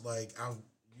us like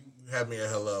you had me at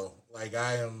hello. Like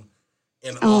I am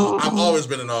in awe. I've always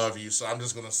been in awe of you, so I'm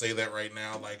just gonna say that right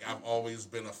now. Like I've always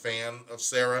been a fan of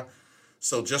Sarah.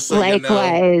 So just so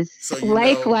likewise, you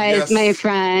know, yes, my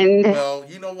friend. Well,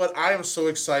 you know what? I am so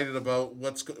excited about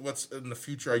what's in the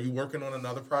future. Are you working on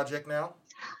another project now?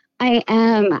 I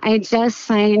am. I just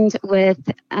signed with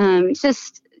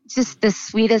just the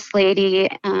sweetest lady,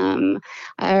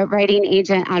 a writing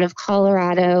agent out of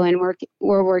Colorado, and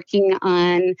we're working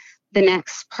on the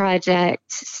next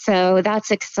project. So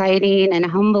that's exciting and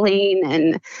humbling,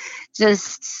 and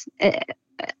just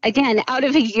again, out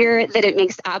of a year that it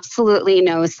makes absolutely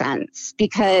no sense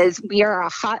because we are a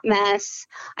hot mess.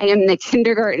 I am the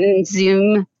kindergarten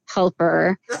Zoom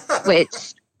helper,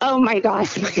 which, oh my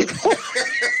gosh.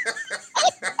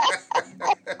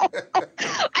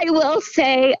 I will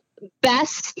say,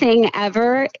 best thing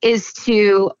ever is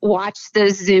to watch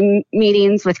those Zoom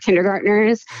meetings with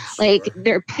kindergartners. Sure. Like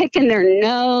they're picking their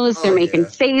nose, they're making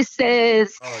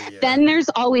faces. Then there's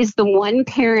always the one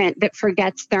parent that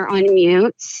forgets they're on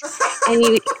mute,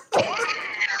 and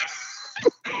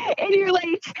you're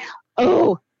like,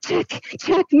 oh,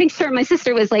 check, make sure. My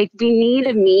sister was like, we need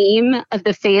a meme of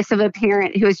the face of a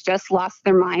parent who has just lost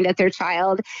their mind at their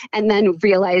child and then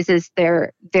realizes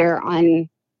they're on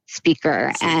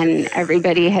speaker and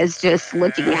everybody has just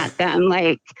looking at them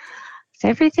like, is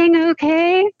everything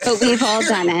okay? But we've all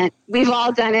done it.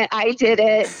 I did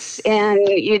it. And,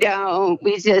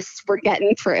 we're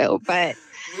getting through, but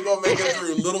we're going to make it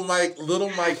through. Little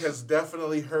Mike has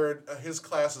definitely heard, his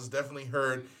class has definitely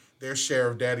heard their share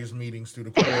of daddy's meetings through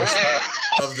the course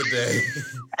of the day.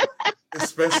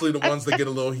 Especially the ones that get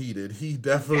a little heated. He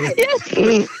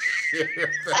definitely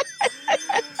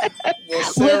Well,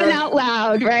 Sarah, living out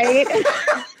loud, right?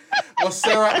 Well,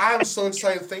 Sarah, I'm so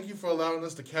excited. Thank you for allowing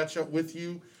us to catch up with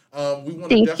you. We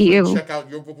want to definitely check out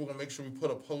your book. We're going to make sure we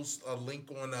put a link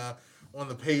on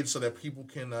the page so that people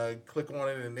can click on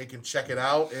it and they can check it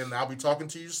out. And I'll be talking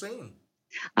to you soon.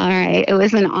 All right. It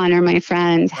was an honor, my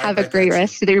friend. Have a great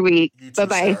rest of your week.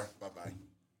 Bye-bye. Bye-bye.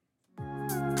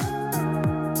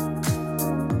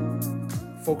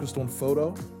 Focused on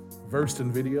photo, versed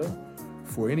in video,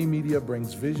 For Any Media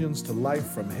brings visions to life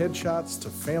from headshots to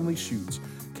family shoots,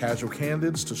 casual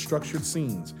candids to structured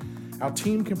scenes. Our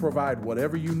team can provide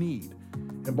whatever you need.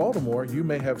 In Baltimore, you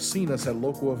may have seen us at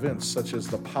local events such as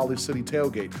the Poly City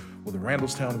Tailgate or the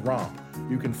Randallstown Romp.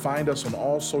 You can find us on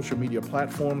all social media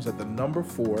platforms at the number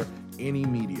 4 Any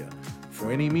Media.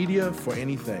 For any media, for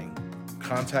anything.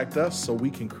 Contact us so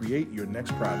we can create your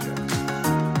next project.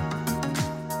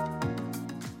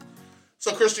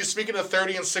 So, Christy, speaking of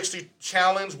 30 and 60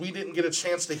 challenge, we didn't get a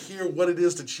chance to hear what it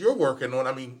is that you're working on.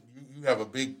 I mean, you have a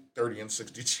big 30 and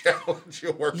 60 challenge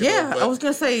you're working on. Yeah, I was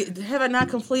going to say, have I not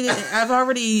completed it? I've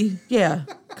already,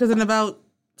 because in about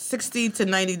 60 to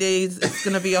 90 days, it's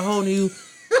going to be a whole new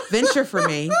venture for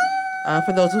me.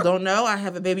 For those who don't know, I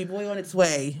have a baby boy on his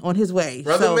way.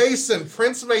 Brother Mason,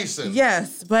 Prince Mason.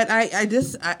 Yes, but I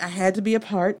had to be a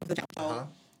part.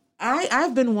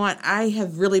 I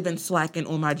have really been slacking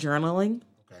on my journaling.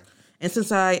 Okay. And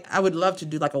since I would love to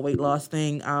do like a weight loss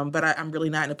thing, but I'm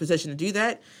really not in a position to do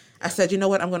that. I said, you know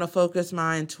what, I'm going to focus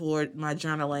mine toward my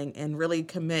journaling and really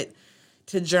commit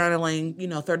to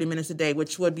journaling, 30 minutes a day,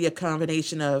 which would be a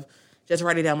combination of just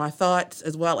writing down my thoughts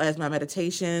as well as my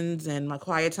meditations and my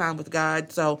quiet time with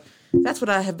God. So that's what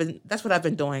I've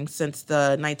been doing since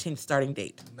the 19th starting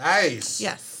date. Nice.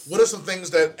 Yes. What are some things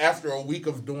that after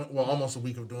almost a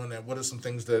week of doing that, what are some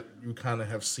things that you kind of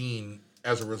have seen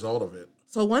as a result of it?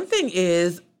 So one thing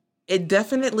is, it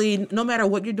definitely, no matter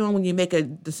what you're doing when you make a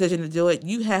decision to do it,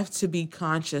 you have to be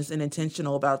conscious and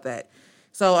intentional about that.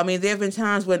 So, I mean, there have been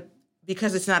times when,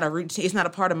 because it's not a routine, it's not a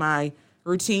part of my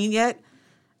routine yet,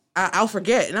 I'll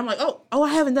forget. And I'm like, oh,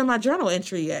 I haven't done my journal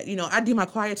entry yet. I do my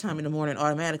quiet time in the morning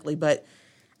automatically, but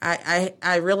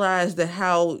I realized that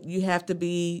how you have to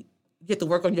get to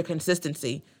work on your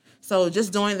consistency. So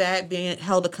just doing that, being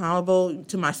held accountable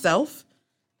to myself,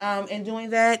 and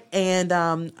doing that. And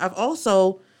I've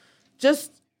also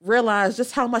just realized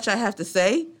just how much I have to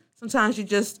say. Sometimes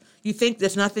you think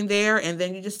there's nothing there, and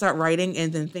then you just start writing,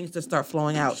 and then things just start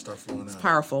flowing out. It's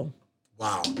powerful.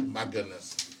 Wow, my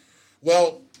goodness.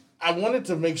 Well, I wanted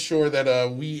to make sure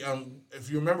that we,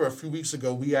 if you remember a few weeks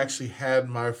ago, we actually had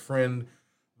my friend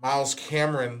Miles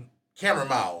Cameron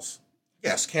Miles.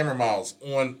 Yes, Cameron Miles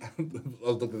on, I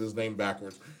was looking at his name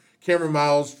backwards. Cameron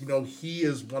Miles, he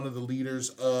is one of the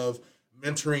leaders of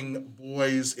mentoring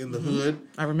boys in the hood.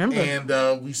 I remember.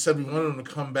 And we said we wanted him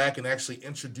to come back and actually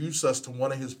introduce us to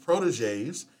one of his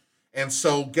proteges. And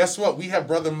so guess what? We have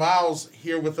Brother Miles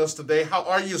here with us today. How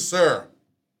are you, sir?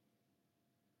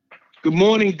 Good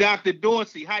morning, Dr.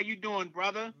 Dorsey. How you doing,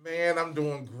 brother? Man, I'm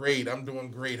doing great.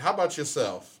 How about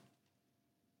yourself?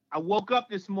 I woke up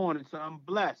this morning, so I'm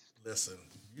blessed. Listen,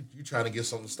 you trying to get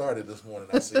something started this morning,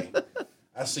 I see.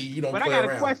 I see you don't play around. But I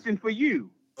got a question for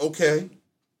you. Okay.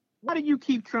 Why do you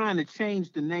keep trying to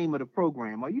change the name of the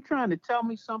program? Are you trying to tell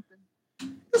me something?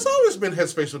 It's always been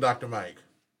Headspace with Dr. Mike.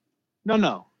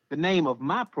 No. The name of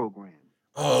my program.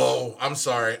 Oh, I'm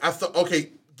sorry.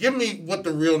 Okay, give me what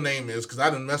the real name is, because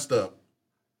I done messed up.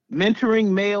 Mentoring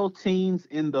Male Teens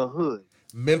in the Hood.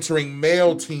 Mentoring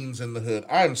Male Teens in the Hood.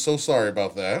 I am so sorry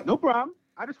about that. No problem.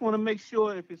 I just want to make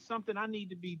sure if it's something I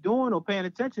need to be doing or paying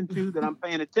attention to, that I'm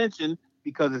paying attention,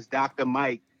 because it's Dr.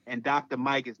 Mike, and Dr.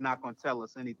 Mike is not going to tell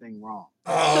us anything wrong.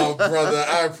 Oh, brother,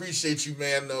 I appreciate you,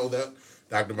 man. No, that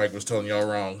Dr. Mike was telling y'all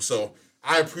wrong. So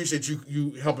I appreciate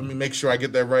you helping me make sure I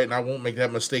get that right, and I won't make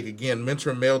that mistake again.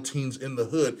 Mentoring Male Teens in the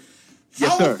Hood.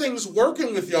 How are things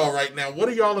working with y'all right now? What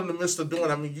are y'all in the midst of doing?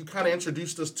 I mean, you kind of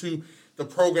introduced us to the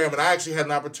program, and I actually had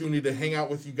an opportunity to hang out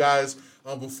with you guys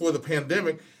before the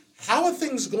pandemic. How are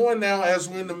things going now as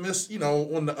we're in the midst,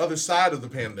 on the other side of the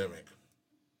pandemic?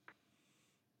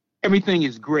 Everything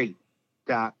is great,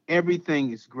 Doc.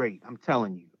 Everything is great. I'm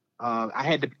telling you. I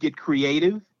had to get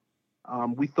creative.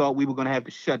 We thought we were going to have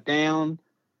to shut down.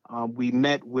 We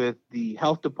met with the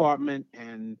health department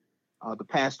and the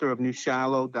pastor of New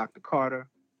Shiloh, Dr. Carter,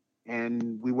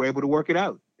 and we were able to work it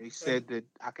out. They said that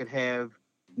I could have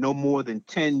no more than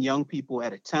 10 young people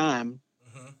at a time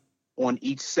on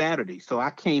each Saturday. So I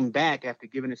came back after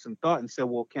giving it some thought and said,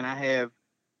 well, can I have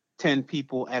 10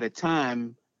 people at a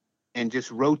time and just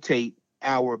rotate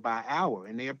hour by hour?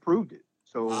 And they approved it.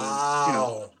 So,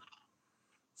 wow.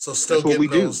 So still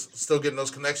getting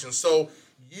those connections. So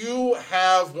you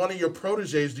have one of your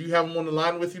proteges. Do you have him on the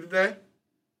line with you today?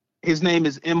 His name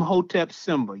is Imhotep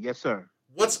Simba. Yes, sir.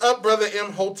 What's up, brother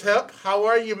Imhotep? How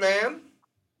are you, man?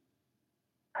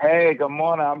 Hey, good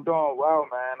morning. I'm doing well,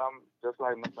 man. I'm just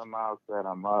like Mr. Miles said,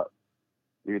 I'm up.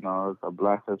 It's a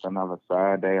blessing. It's another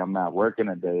Saturday. I'm not working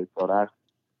today. So that's,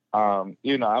 I'm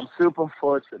super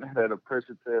fortunate and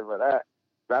appreciative of that.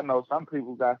 I know some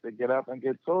people got to get up and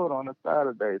get to it on a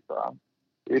Saturday. So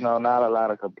I'm, not a lot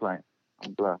of complaints.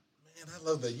 I'm blessed. Man, I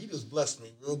love that. You just blessed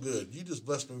me real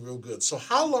good. So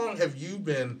how long have you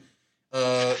been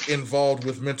involved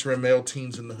with mentoring male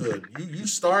teens in the hood. You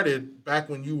started back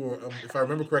when you were, if I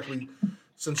remember correctly,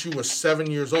 since you were 7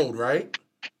 years old, right?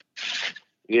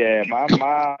 Yeah, my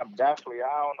mom definitely.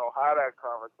 I don't know how that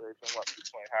conversation went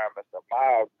between her and Mr.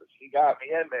 Miles, but she got me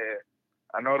in there.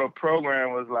 I know the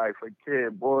program was like for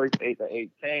kid boys 8 to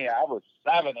 18. I was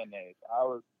 7 in there. So I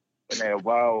was in there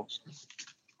well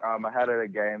ahead of the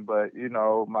game. But you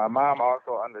know, my mom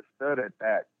also understood at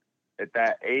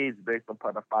that age, based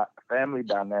upon the family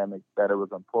dynamics, that it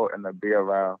was important to be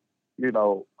around, you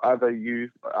know, other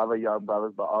youth, other young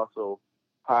brothers, but also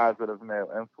positive male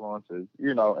influences,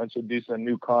 you know, introducing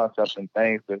new concepts and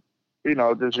things to, you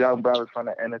know, just young brothers from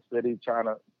the inner city trying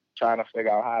to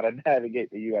figure out how to navigate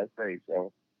the USA.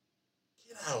 So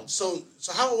Get out. So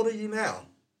how old are you now?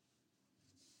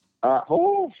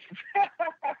 Oh,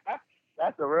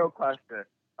 that's a real question.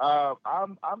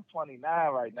 I'm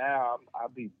 29 right now. I'll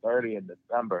be 30 in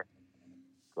December.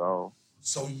 So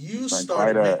you been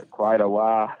started quite a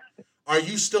while. Are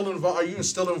you still involved? Are you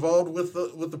still involved with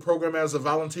the program as a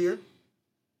volunteer?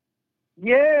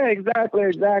 Yeah,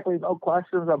 exactly. No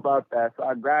questions about that. So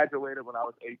I graduated when I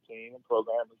was 18. The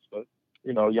program is for,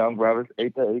 you know, young brothers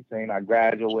 8 to 18. I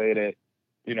graduated,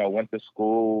 you know, went to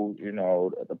school. You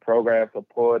know, the program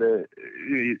supported,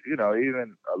 you know,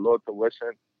 even a little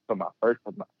tuition for my first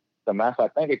semester. I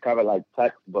think it covered like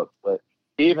textbooks, but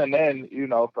even then, you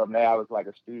know, from there I was like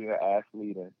a student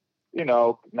athlete and, you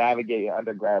know, navigating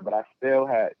undergrad, but I still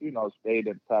had, you know, stayed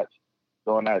in touch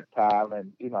during that time.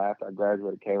 And, you know, after I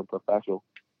graduated, became a professional,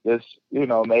 just, you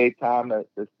know, made time to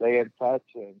stay in touch.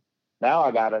 And now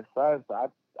I got a son, so I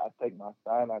take my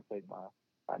son, I take my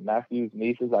nephews,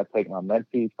 nieces, I take my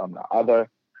mentees from the other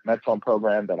mentoring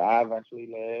program that I eventually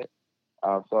led.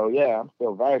 So, yeah, I'm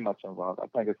still very much involved. I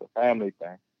think it's a family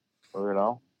thing, you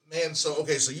know? Man, so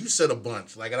you said a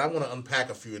bunch, like, and I want to unpack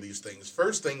a few of these things.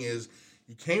 First thing is,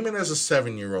 you came in as a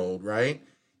 7-year-old, right?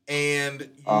 And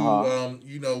you,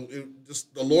 you know,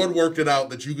 just the Lord worked it out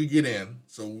that you could get in.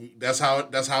 So that's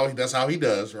how He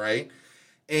does, right?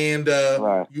 And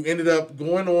Right. you ended up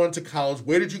going on to college.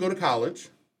 Where did you go to college?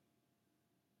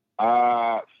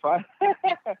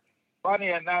 Funny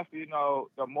enough, you know,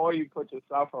 the more you put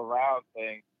yourself around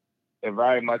things, it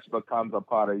very much becomes a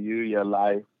part of you, your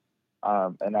life,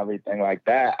 and everything like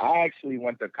that. I actually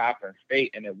went to Coppin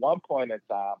State, and at one point in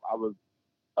time, I was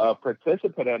a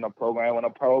participant in a program when a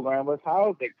program was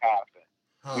housed at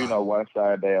Coppin, you know, one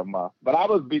Saturday a month. But I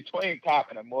was between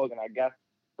Coppin and Morgan, I guess,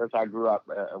 since I grew up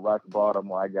in West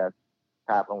Baltimore. I guess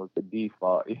Coppin was the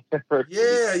default university.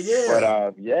 Yeah.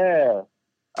 But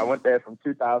I went there from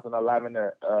 2011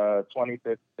 to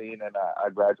 2015, and I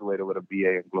graduated with a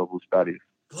BA in Global Studies.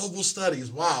 Global Studies,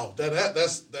 wow,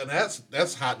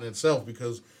 that's hot in itself,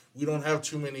 because we don't have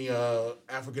too many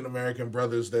African American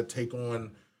brothers that take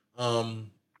on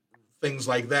things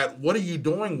like that. What are you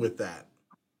doing with that?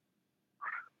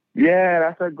 Yeah,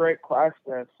 that's a great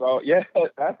question. So yeah,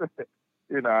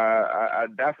 you know, I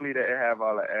definitely didn't have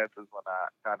all the answers when I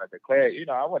kind of declared. You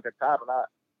know, I went to Coppin.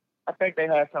 I think they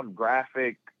had some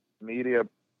graphic media,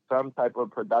 some type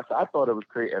of production. I thought it was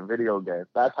creating video games.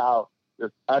 That's how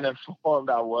just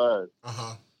uninformed I was.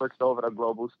 Switched over to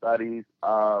Global Studies.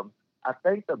 I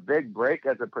think the big break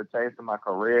as it pertains to my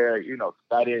career, you know,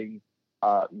 studying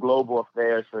global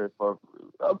affairs for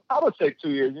I would say 2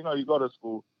 years. You know, you go to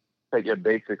school, take your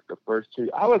basics the first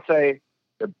 2. I would say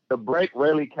the break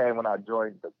really came when I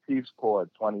joined the Peace Corps in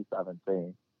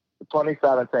 2017. In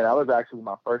 2017, that was actually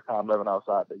my first time living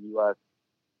outside the U.S.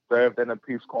 Served in the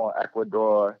Peace Corps in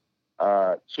Ecuador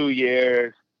 2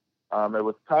 years. It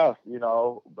was tough, you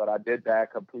know, but I did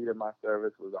that, completed my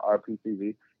service with the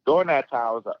RPTV. During that time,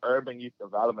 I was an urban youth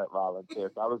development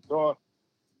volunteer. So I was doing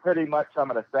pretty much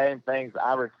some of the same things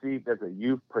I received as a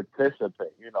youth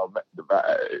participant, you know,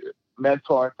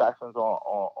 mentoring sessions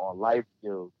on life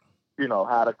skills, you know,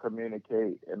 how to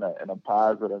communicate in a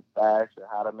positive fashion,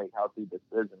 how to make healthy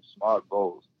decisions, smart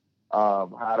goals,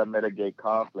 how to mitigate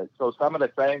conflict. So some of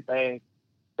the same things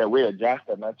that we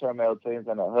adjusted mentor male teams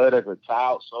in the hood as a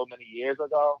child so many years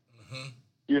ago,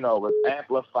 you know, was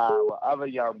amplified with other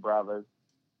young brothers,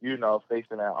 you know,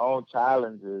 facing their own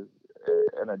challenges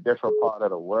in a different part of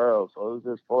the world. So it was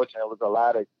just fortunate. It was a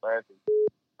lot of experiences,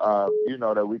 you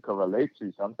know, that we could relate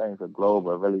to. Some things are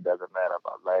global. It really doesn't matter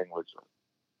about language or,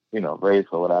 you know, race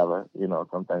or whatever. You know,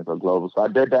 some things are global. So I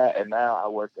did that, and now I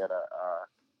work at a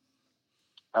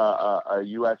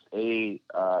USAID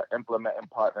implementing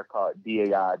partner called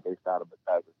DAI, based out of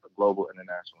Bethesda, the Global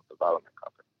International Development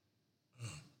Company.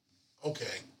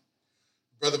 Okay,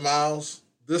 Brother Miles,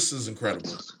 this is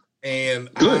incredible, and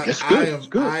I'm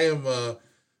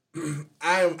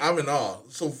in awe.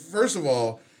 So first of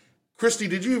all, Christy,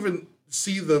 did you even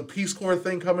see the Peace Corps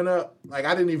thing coming up? Like,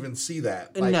 I didn't even see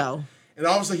that. Like, no. And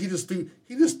obviously he just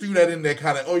threw that in there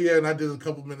kind of, oh yeah, and I did a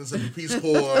couple minutes in the Peace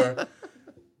Corps.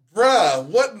 Bruh,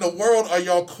 what in the world are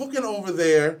y'all cooking over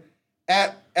there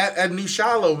at New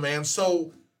Shiloh, man?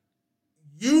 So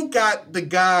you got the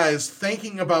guys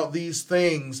thinking about these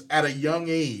things at a young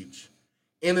age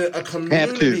in a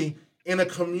community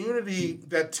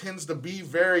that tends to be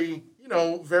very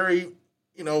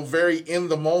in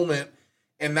the moment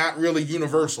and not really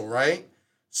universal, right?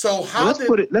 So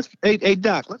hey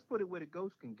Doc, let's put it where the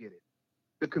ghost can get it.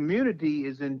 The community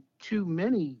is in too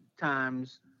many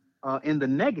times in the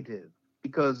negative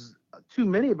because too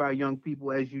many of our young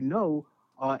people, as you know,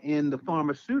 are in the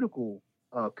pharmaceutical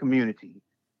community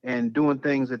and doing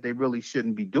things that they really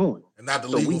shouldn't be doing. And not the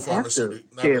legal pharmaceutical.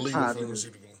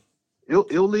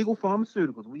 Illegal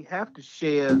pharmaceuticals. We have to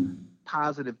share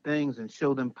positive things and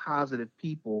show them positive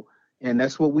people. And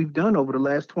that's what we've done over the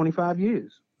last 25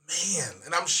 years. Man,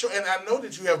 and I'm sure, and I know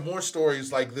that you have more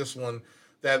stories like this one,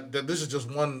 that this is just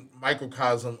one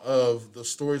microcosm of the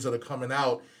stories that are coming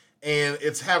out, and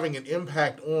it's having an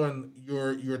impact on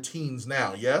your teens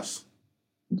now, yes?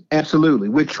 Absolutely.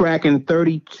 We're tracking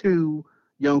 32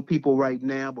 young people right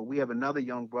now, but we have another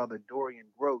young brother, Dorian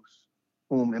Gross,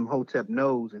 whom Imhotep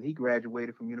knows, and he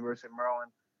graduated from University of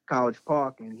Maryland, College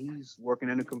Park, and he's working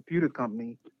in a computer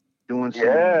company doing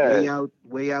some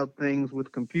way out things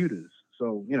with computers.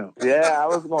 So, Yeah, I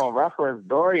was going to reference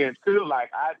Dorian too.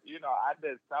 Like, I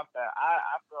did something.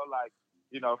 I feel like,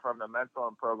 from the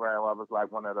mentoring program, I was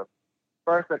like one of the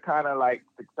first to kind of like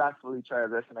successfully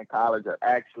transition in college or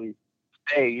actually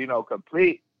stay,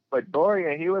 complete. But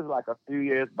Dorian, he was like a few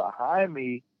years behind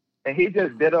me, and he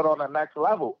just did it on the next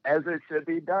level, as it should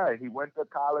be done. He went to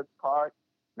College Park,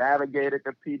 navigated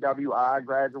the PWI,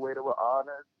 graduated with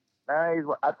honors.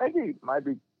 Now I think he might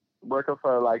be working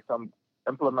for like some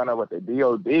implementer with the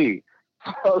DOD.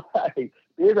 So like,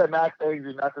 these are not things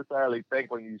you necessarily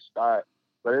think when you start,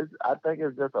 but I think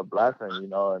it's just a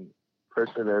blessing, and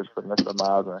appreciative for Mr.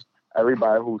 Miles and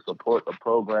everybody who support the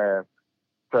program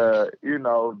to,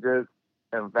 just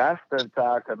invest into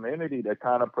our community to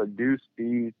kind of produce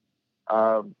these,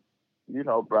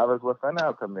 brothers within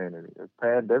our community. It's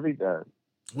paying dividends.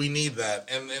 We need that.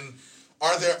 And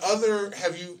are there other,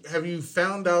 have you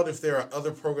found out if there are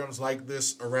other programs like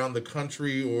this around the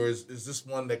country, or is this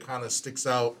one that kind of sticks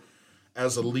out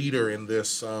as a leader in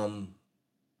this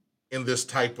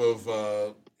type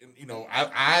of, in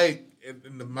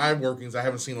my workings, I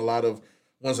haven't seen a lot of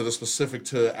ones that are specific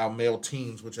to our male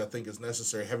teens, which I think is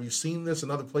necessary. Have you seen this in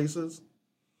other places?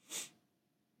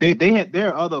 There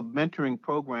are other mentoring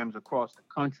programs across the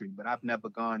country, but I've never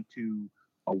gone to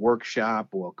a workshop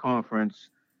or a conference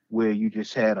where you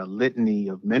just had a litany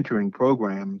of mentoring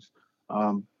programs.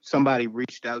 Somebody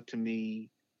reached out to me,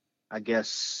 I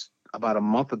guess, about a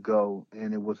month ago,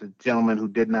 and it was a gentleman who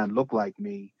did not look like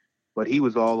me, but he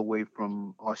was all the way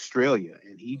from Australia,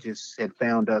 and he just had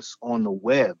found us on the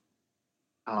web.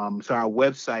 So our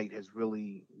website has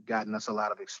really gotten us a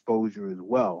lot of exposure as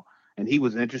well. And he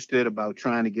was interested about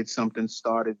trying to get something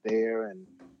started there, and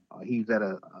he's at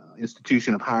a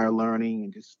institution of higher learning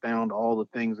and just found all the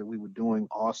things that we were doing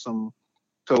awesome.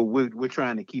 So we're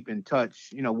trying to keep in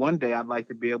touch. One day I'd like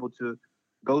to be able to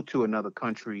go to another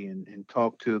country and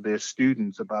talk to their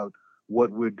students about what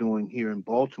we're doing here in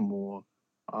Baltimore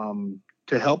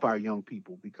to help our young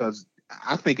people, because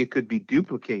I think it could be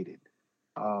duplicated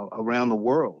around the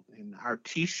world. And our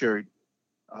T-shirt,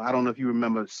 I don't know if you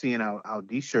remember seeing our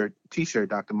T-shirt,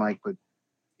 Dr. Mike, but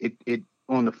it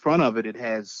on the front of it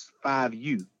has 5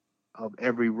 youth of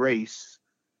every race,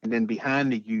 and then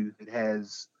behind the youth it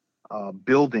has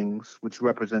buildings, which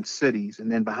represent cities, and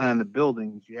then behind the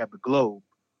buildings you have the globe,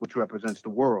 which represents the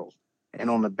world, and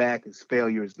on the back is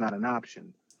failure is not an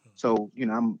option. So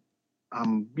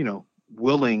I'm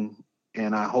willing,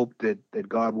 and I hope that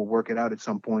God will work it out at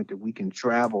some point that we can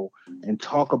travel and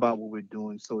talk about what we're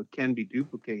doing so it can be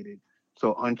duplicated,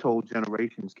 so untold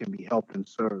generations can be helped and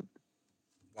served.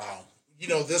 Wow.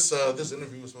 This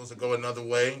interview was supposed to go another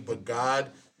way, but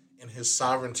God in his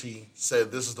sovereignty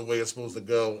said this is the way it's supposed to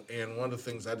go. And one of the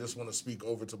things I just want to speak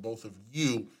over to both of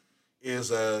you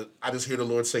is I just hear the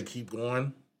Lord say, keep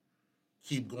going,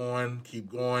 keep going, keep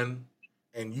going.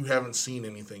 And you haven't seen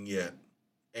anything yet.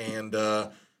 And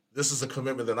this is a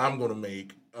commitment that I'm going to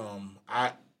make.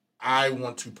 I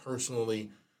want to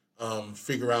personally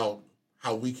figure out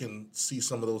how we can see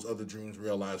some of those other dreams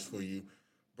realized for you,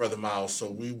 Brother Miles.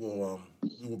 So we will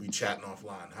be chatting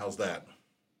offline. How's that?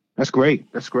 That's great.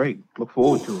 Look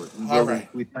forward to it. All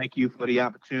right. We thank you for the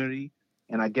opportunity.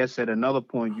 And I guess at another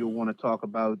point, you'll want to talk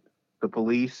about the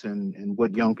police and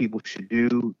what young people should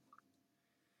do.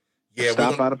 Yeah,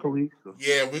 stop by the police.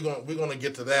 Yeah, we're gonna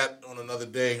get to that on another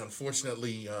day.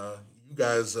 Unfortunately, you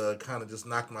guys kind of just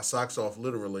knocked my socks off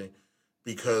literally,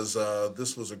 because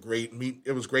this was a great meet.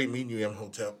 It was great meeting you,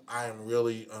 Imhotep. I am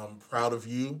really proud of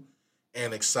you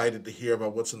and excited to hear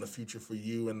about what's in the future for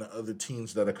you and the other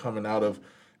teens that are coming out of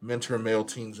Mentor Male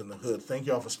Teens in the Hood. Thank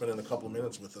y'all for spending a couple of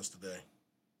minutes with us today.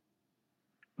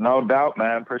 No doubt,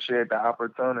 man. Appreciate the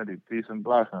opportunity. Peace and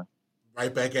blessings.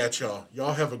 Right back at y'all.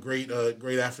 Y'all have a great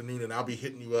afternoon, and I'll be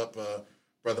hitting you up,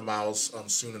 Brother Miles,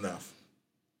 soon enough.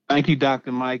 Thank you,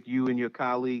 Dr. Mike, you and your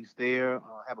colleagues there.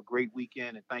 Have a great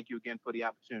weekend, and thank you again for the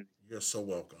opportunity. You're so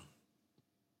welcome.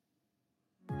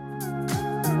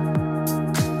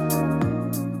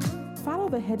 Follow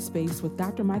the Headspace with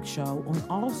Dr. Mike show on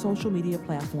all social media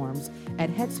platforms at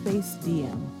Headspace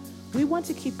DM. We want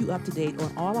to keep you up to date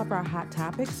on all of our hot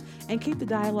topics and keep the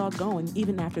dialogue going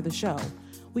even after the show.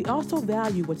 We also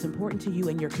value what's important to you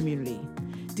and your community.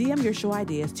 DM your show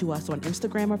ideas to us on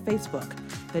Instagram or Facebook.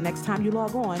 The next time you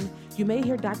log on, you may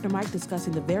hear Dr. Mike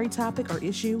discussing the very topic or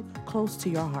issue close to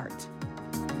your heart.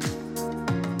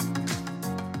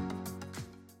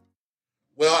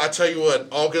 Well, I tell you what,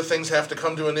 all good things have to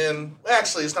come to an end.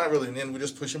 Actually, it's not really an end. We're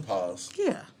just pushing pause.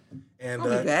 Yeah. And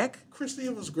I'll be back. Christy,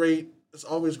 it was great. It's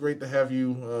always great to have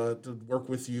you, to work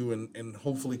with you, and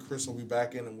hopefully Chris will be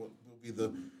back in and we'll be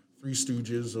the Three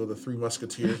Stooges or the Three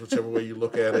Musketeers, whichever way you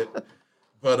look at it.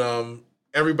 But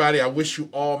everybody, I wish you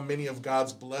all many of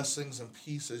God's blessings and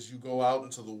peace as you go out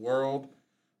into the world.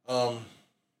 I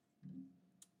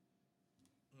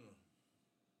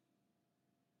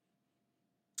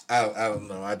don't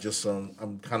know. I just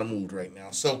I'm kind of moved right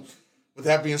now. So with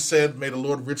that being said, may the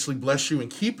Lord richly bless you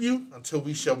and keep you until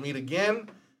we shall meet again.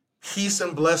 Peace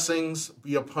and blessings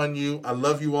be upon you. I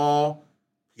love you all.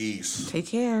 Peace. Take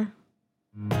care.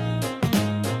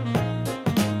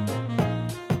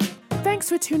 Thanks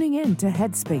for tuning in to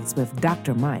Headspace with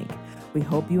Dr. Mike. We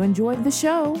hope you enjoyed the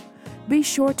show. Be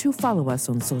sure to follow us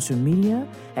on social media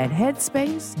at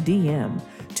Headspace DM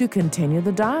to continue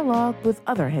the dialogue with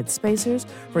other Headspacers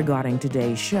regarding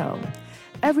today's show.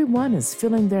 Everyone is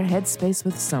filling their headspace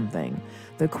with something.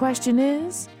 The question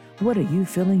is, what are you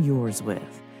filling yours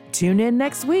with? Tune in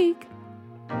next week.